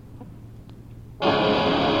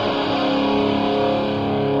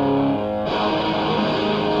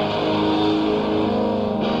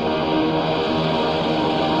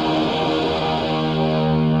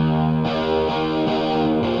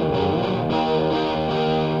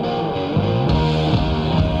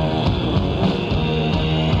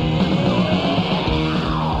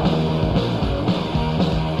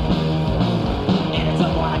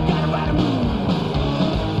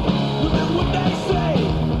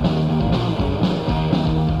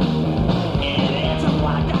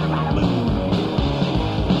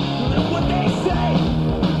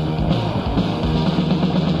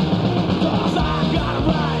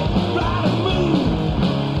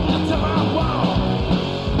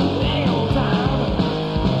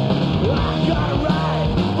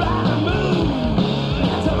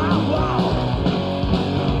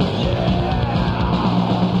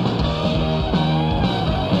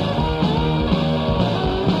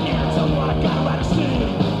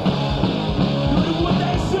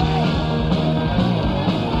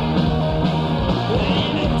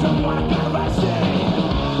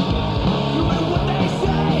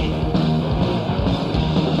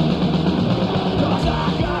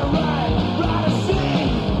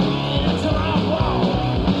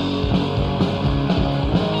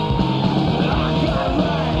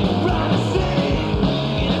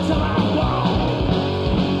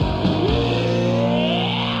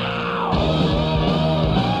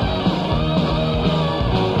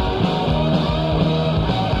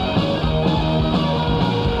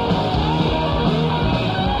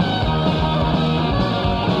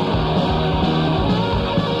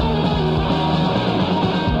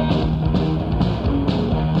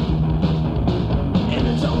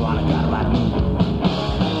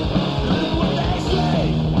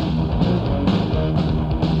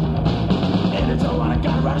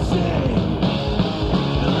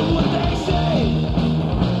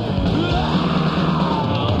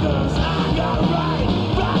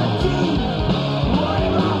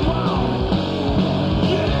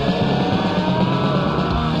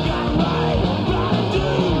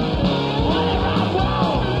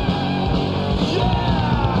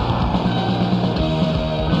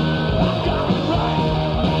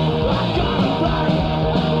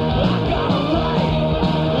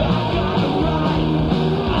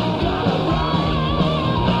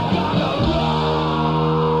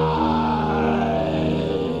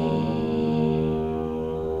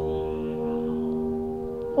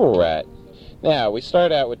 Now, we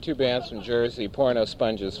start out with two bands from Jersey, Porno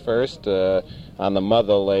Sponges first, on the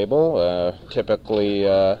Mother label, typically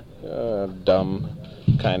dumb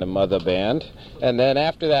kind of mother band. And then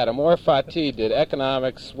after that, Amor Fati did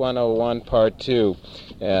Economics 101 Part 2,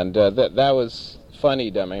 and that was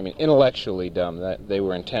funny dumb, I mean intellectually dumb, that they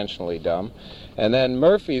were intentionally dumb. And then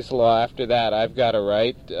Murphy's Law after that, I've Got a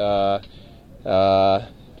Right,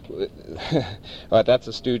 well, that's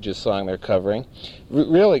a Stooges song they're covering.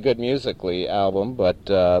 Really good musically album, but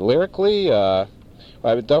lyrically, well,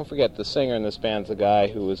 don't forget the singer in this band's the guy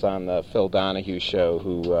who was on the Phil Donahue show,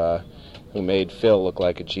 who made Phil look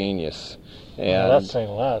like a genius. And yeah, that's saying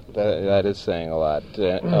a lot. That is saying a lot.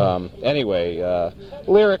 Anyway,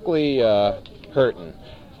 lyrically, hurtin'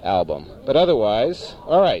 album, but otherwise,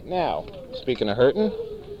 all right. Now, speaking of hurtin',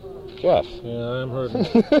 Jeff. Yeah, I'm hurting.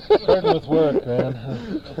 Hurting with work,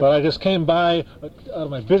 man. But I just came by out of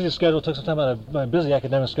my busy schedule, took some time out of my busy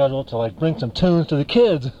academic schedule to bring some tunes to the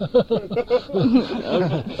kids.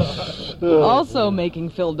 Also making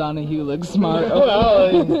Phil Donahue look smart. Well,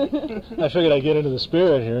 I figured I'd get into the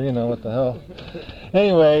spirit here, what the hell.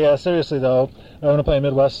 Anyway, seriously though, I want to play a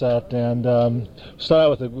Midwest set, and start out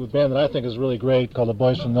with a band that I think is really great called The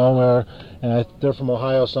Boys from Nowhere, and they're from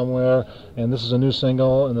Ohio somewhere, and this is a new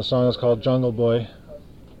single, and the song is called Jungle Boy.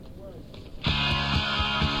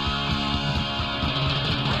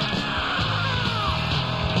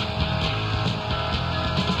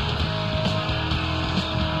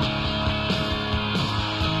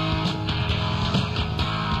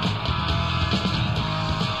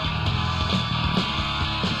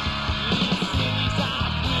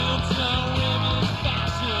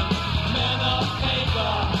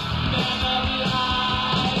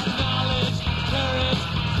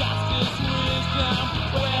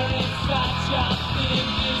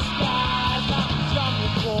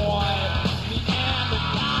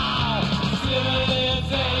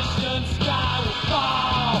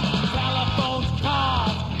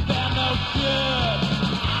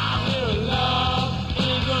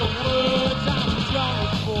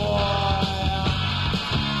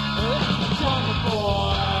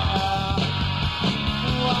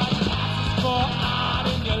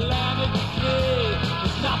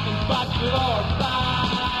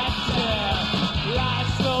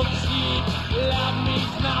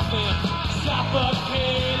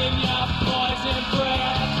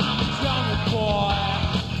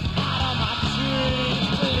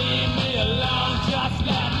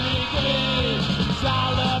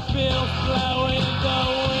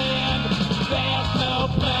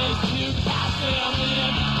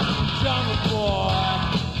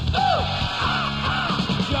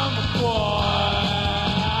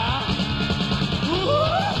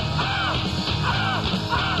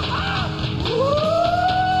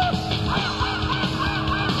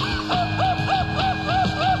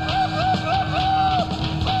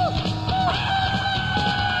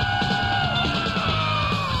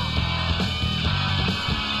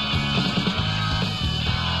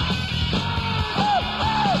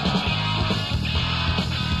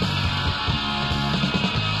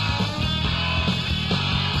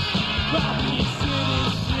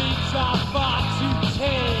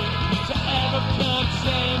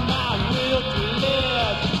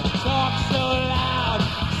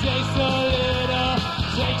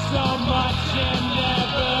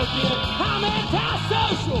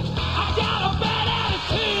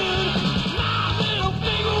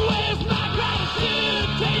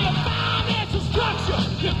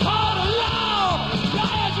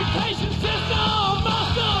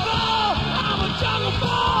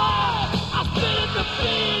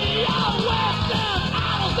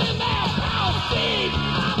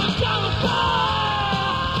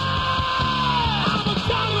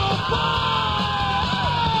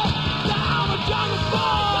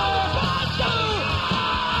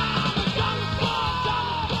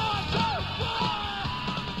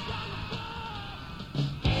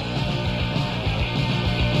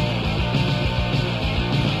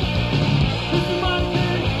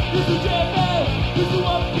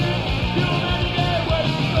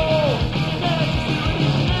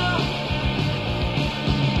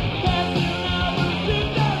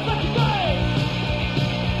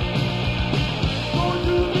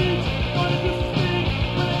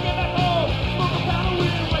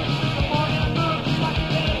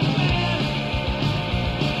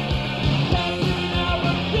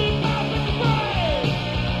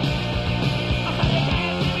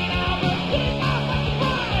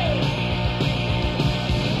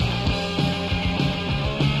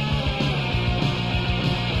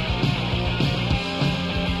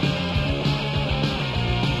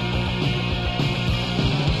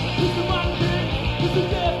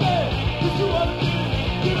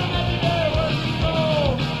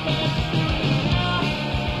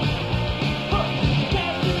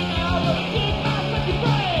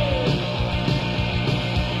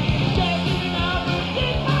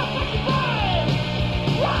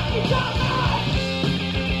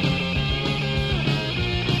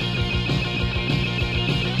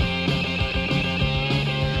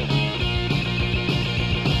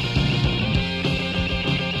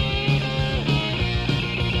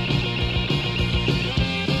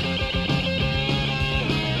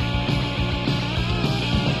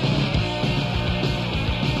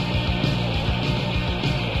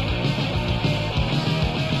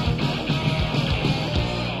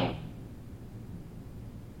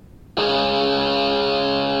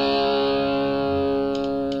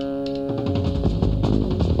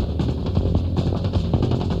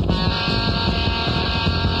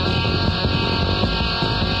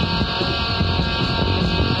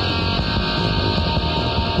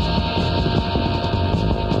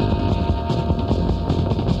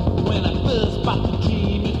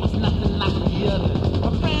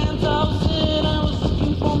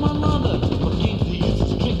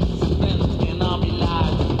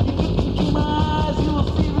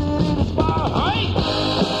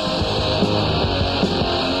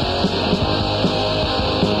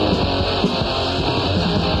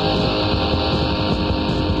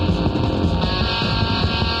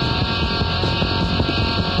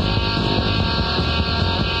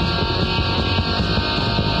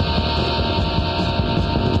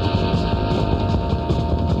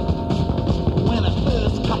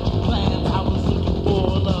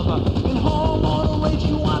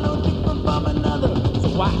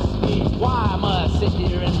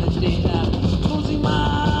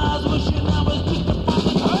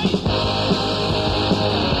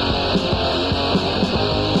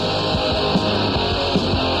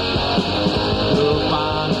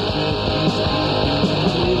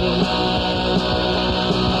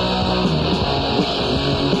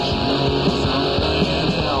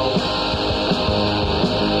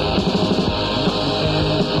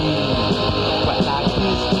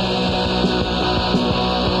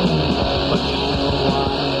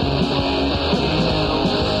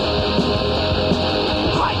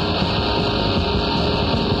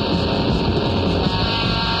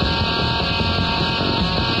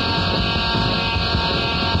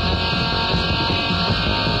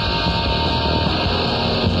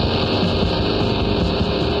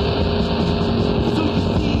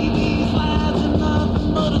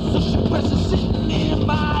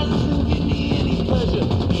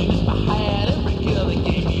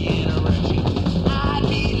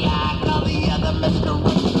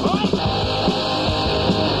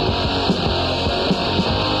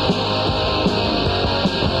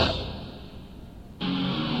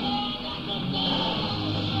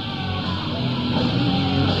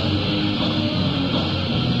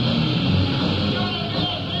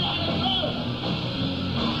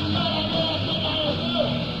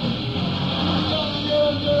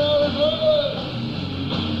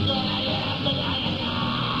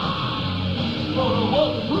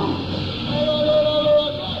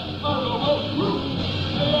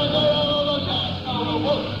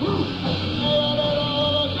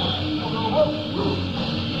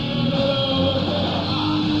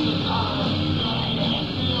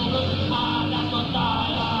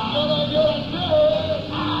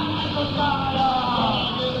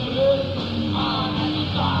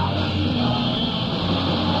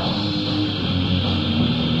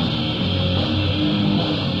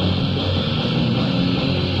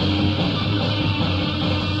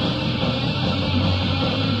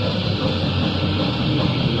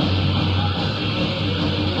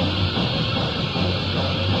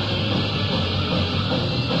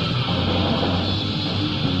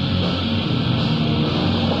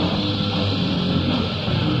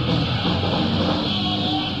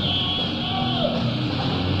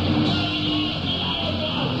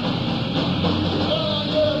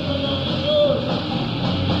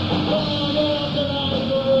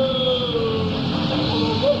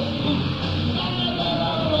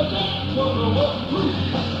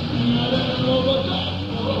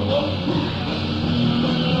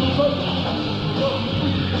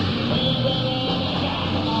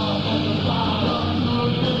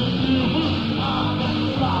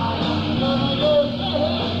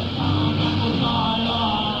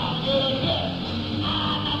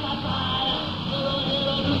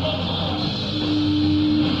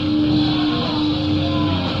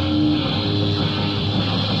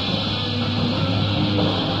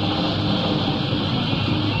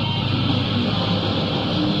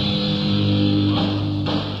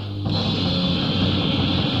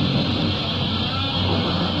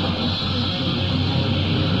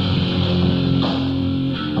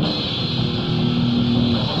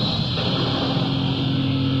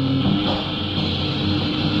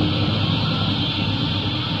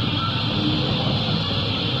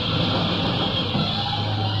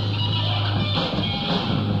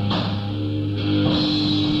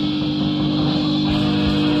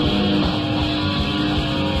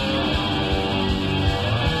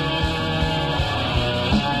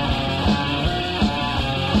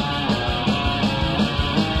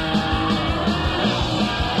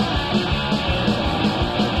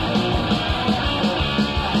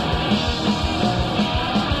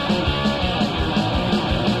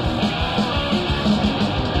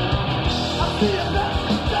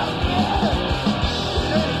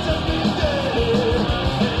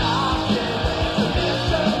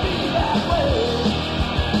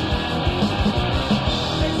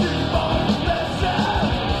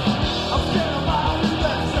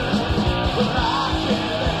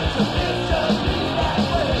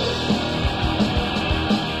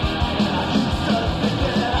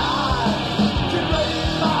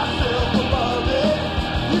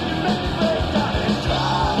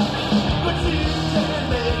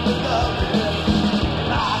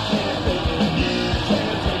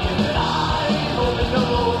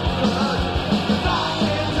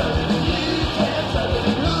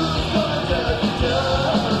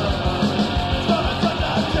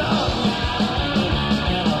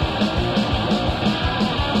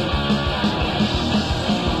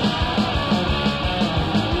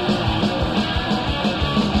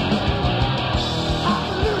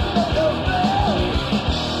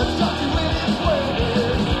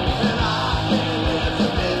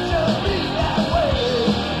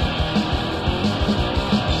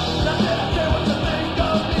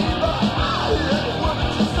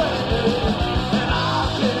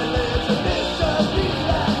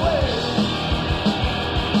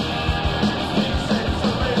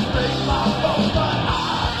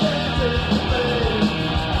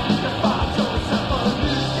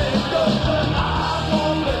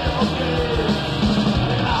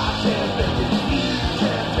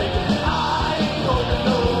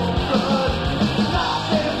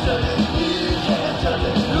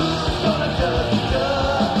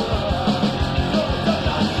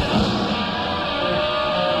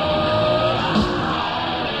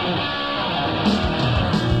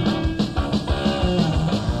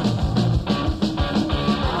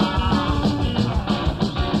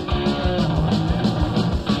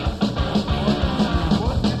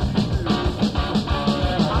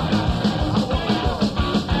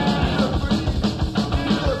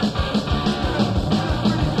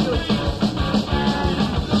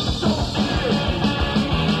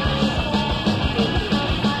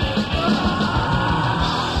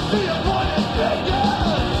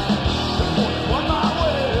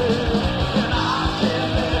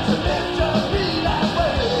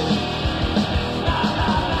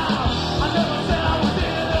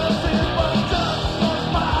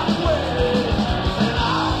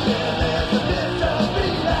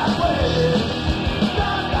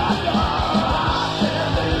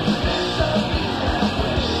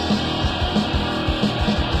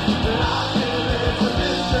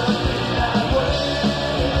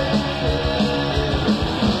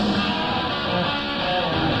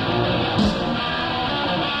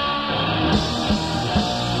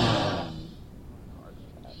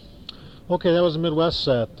 Okay, that was a Midwest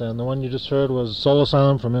set, and the one you just heard was Soul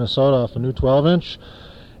Asylum from Minnesota off a new 12-inch,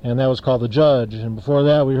 and that was called The Judge. And before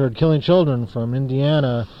that, we heard Killing Children from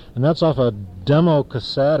Indiana, and that's off a demo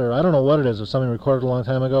cassette, or I don't know what it is, if something recorded a long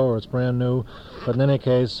time ago or it's brand new, but in any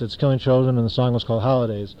case, it's Killing Children, and the song was called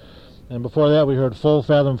Holidays. And before that, we heard Full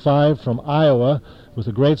Fathom 5 from Iowa with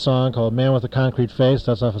a great song called Man with a Concrete Face.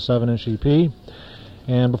 That's off a 7-inch EP.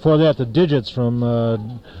 And before that, the Digits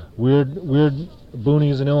from Weird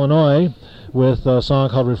Boonies in Illinois with a song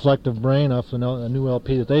called Reflective Brain off a new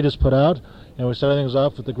LP that they just put out. And we started things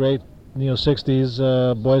off with the great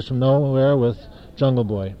neo-60s Boys from Nowhere with Jungle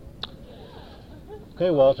Boy. Okay,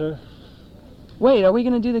 Walter. Wait, are we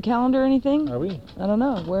going to do the calendar or anything? Are we? I don't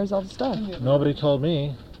know. Where's all the stuff? Nobody told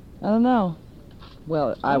me. I don't know.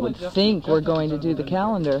 Well, I would think we're going to do the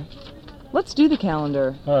calendar. Let's do the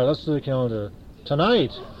calendar. All right, let's do the calendar.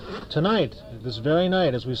 Tonight, this very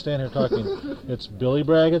night as we stand here talking, it's Billy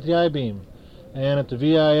Bragg at the I-Beam. And at the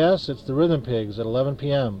VIS, it's the Rhythm Pigs at 11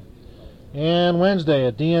 p.m. And Wednesday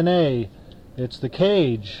at DNA, it's The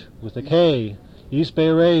Cage with the K, East Bay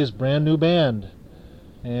Rays, brand new band.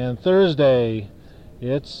 And Thursday,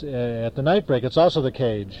 it's at the Night Break, it's also The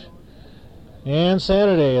Cage. And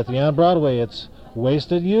Saturday at the On Broadway, it's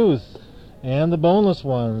Wasted Youth and the Boneless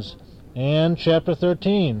Ones and Chapter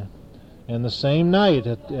 13. And the same night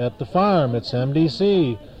at the Farm, it's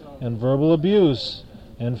MDC and Verbal Abuse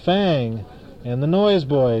and Fang and the Noise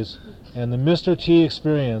Boys and the Mr. T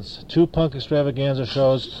Experience. 2 punk extravaganza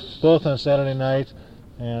shows, both on Saturday night.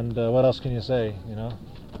 And what else can you say, you know?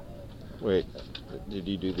 Wait, did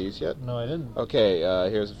you do these yet? No, I didn't. Okay,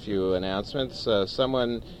 here's a few announcements.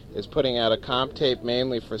 Someone is putting out a comp tape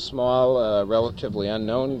mainly for small, relatively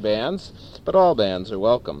unknown bands, but all bands are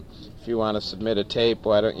welcome. If you want to submit a tape,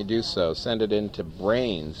 why don't you do so? Send it in to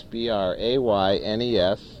Braynes,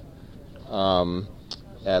 B-R-A-Y-N-E-S,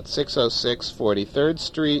 at 606 43rd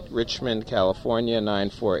Street, Richmond, California,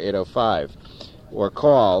 94805. Or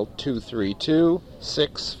call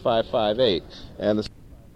 232-6558. And the